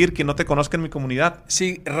ir a seguir quien no te conozca en mi comunidad?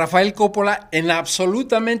 Sí, Rafael Coppola en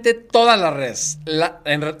absolutamente todas las redes,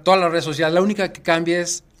 en todas las redes sociales. La única que cambia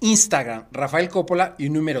es Instagram, Rafael Coppola y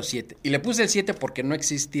número 7. Y le puse el 7 porque no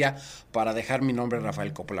existía para dejar mi nombre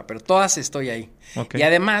Rafael Coppola, pero todas estoy ahí. Okay. Y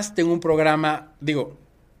además tengo un programa,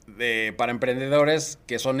 para emprendedores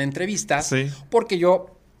que son entrevistas, sí. Porque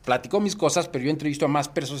yo platico mis cosas, pero yo entrevisto a más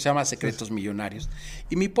personas, se llama Secretos Millonarios.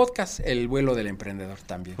 Y mi podcast, El Vuelo del Emprendedor,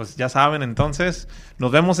 también. Pues ya saben, entonces,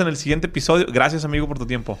 nos vemos en el siguiente episodio. Gracias, amigo, por tu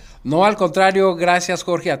tiempo. No, al contrario, gracias,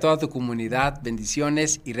 Jorge, a toda tu comunidad,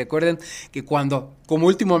 bendiciones. Y recuerden que como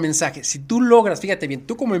último mensaje, si tú logras, fíjate bien,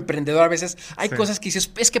 tú como emprendedor a veces hay cosas que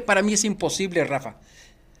dices, es que para mí es imposible, Rafa.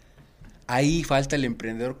 Ahí falta el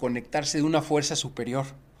emprendedor conectarse de una fuerza superior.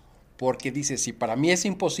 porque dice, si para mí es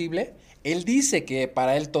imposible, él dice que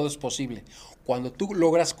para él todo es posible. Cuando tú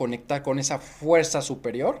logras conectar con esa fuerza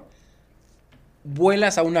superior,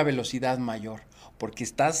 vuelas a una velocidad mayor, porque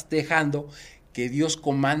estás dejando que Dios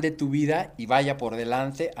comande tu vida y vaya por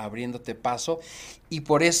delante, abriéndote paso, y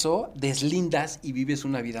por eso deslindas y vives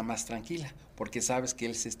una vida más tranquila, porque sabes que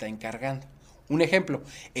Él se está encargando. Un ejemplo,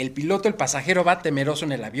 el piloto, el pasajero va temeroso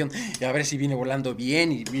en el avión, y a ver si viene volando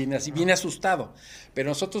bien, y viene así, viene asustado. Pero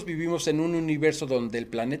nosotros vivimos en un universo donde el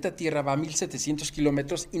planeta Tierra va a 1700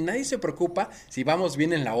 kilómetros y nadie se preocupa si vamos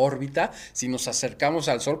bien en la órbita, si nos acercamos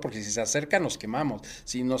al Sol, porque si se acerca nos quemamos,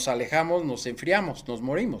 si nos alejamos nos enfriamos, nos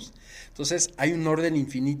morimos. Entonces hay un orden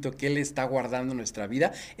infinito que Él está guardando en nuestra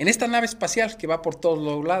vida, en esta nave espacial que va por todos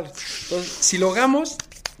los lados. Entonces, si logramos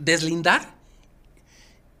deslindar,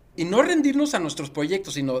 y no rendirnos a nuestros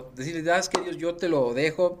proyectos, sino decirle, es que Dios, yo te lo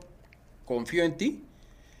dejo, confío en ti,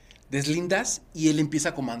 deslindas y Él empieza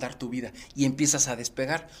a comandar tu vida y empiezas a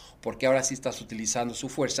despegar, porque ahora sí estás utilizando su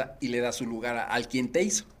fuerza y le das su lugar al quien te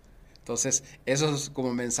hizo. Entonces, eso es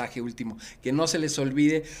como mensaje último, que no se les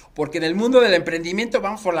olvide, porque en el mundo del emprendimiento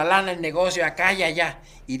vamos por la lana, el negocio, acá y allá,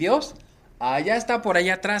 y Dios allá está, por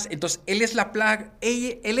allá atrás. Entonces, Él es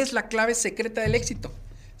la clave secreta del éxito.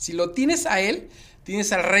 Si lo tienes a Él,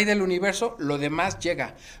 tienes al Rey del universo, lo demás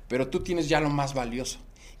llega, pero tú tienes ya lo más valioso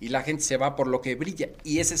y la gente se va por lo que brilla,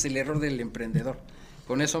 y ese es el error del emprendedor.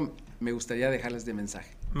 Con eso me gustaría dejarles de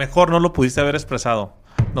mensaje. Mejor no lo pudiste haber expresado.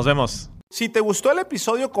 Nos vemos. Si te gustó el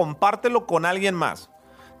episodio, compártelo con alguien más.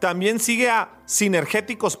 También sigue a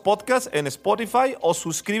Sinergéticos Podcast en Spotify o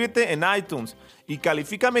suscríbete en iTunes y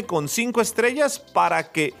califícame con 5 estrellas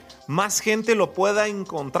para que más gente lo pueda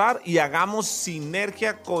encontrar y hagamos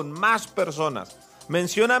sinergia con más personas.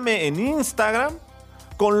 Mencióname en Instagram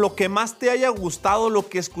con lo que más te haya gustado lo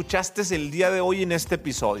que escuchaste el día de hoy en este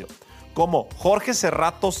episodio, como Jorge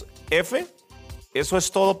Serratos F. Eso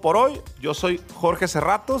es todo por hoy. Yo soy Jorge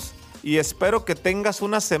Serratos y espero que tengas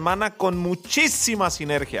una semana con muchísima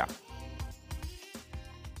sinergia.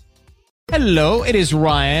 Hello, it is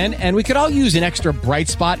Ryan, and we could all use an extra bright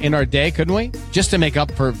spot in our day, couldn't we? Just to make up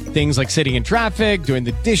for things like sitting in traffic, doing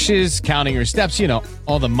the dishes, counting your steps, you know,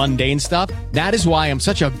 all the mundane stuff. That is why I'm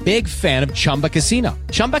such a big fan of Chumba Casino.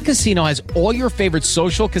 Chumba Casino has all your favorite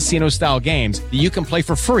social casino-style games that you can play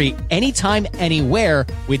for free anytime, anywhere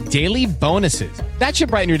with daily bonuses. That should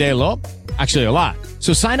brighten your day a little. Actually, a lot.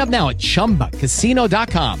 So sign up now at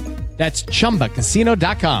ChumbaCasino.com. That's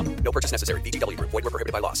ChumbaCasino.com. No purchase necessary. VGW Group. Void where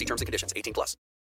prohibited by law. See terms and conditions. 18+.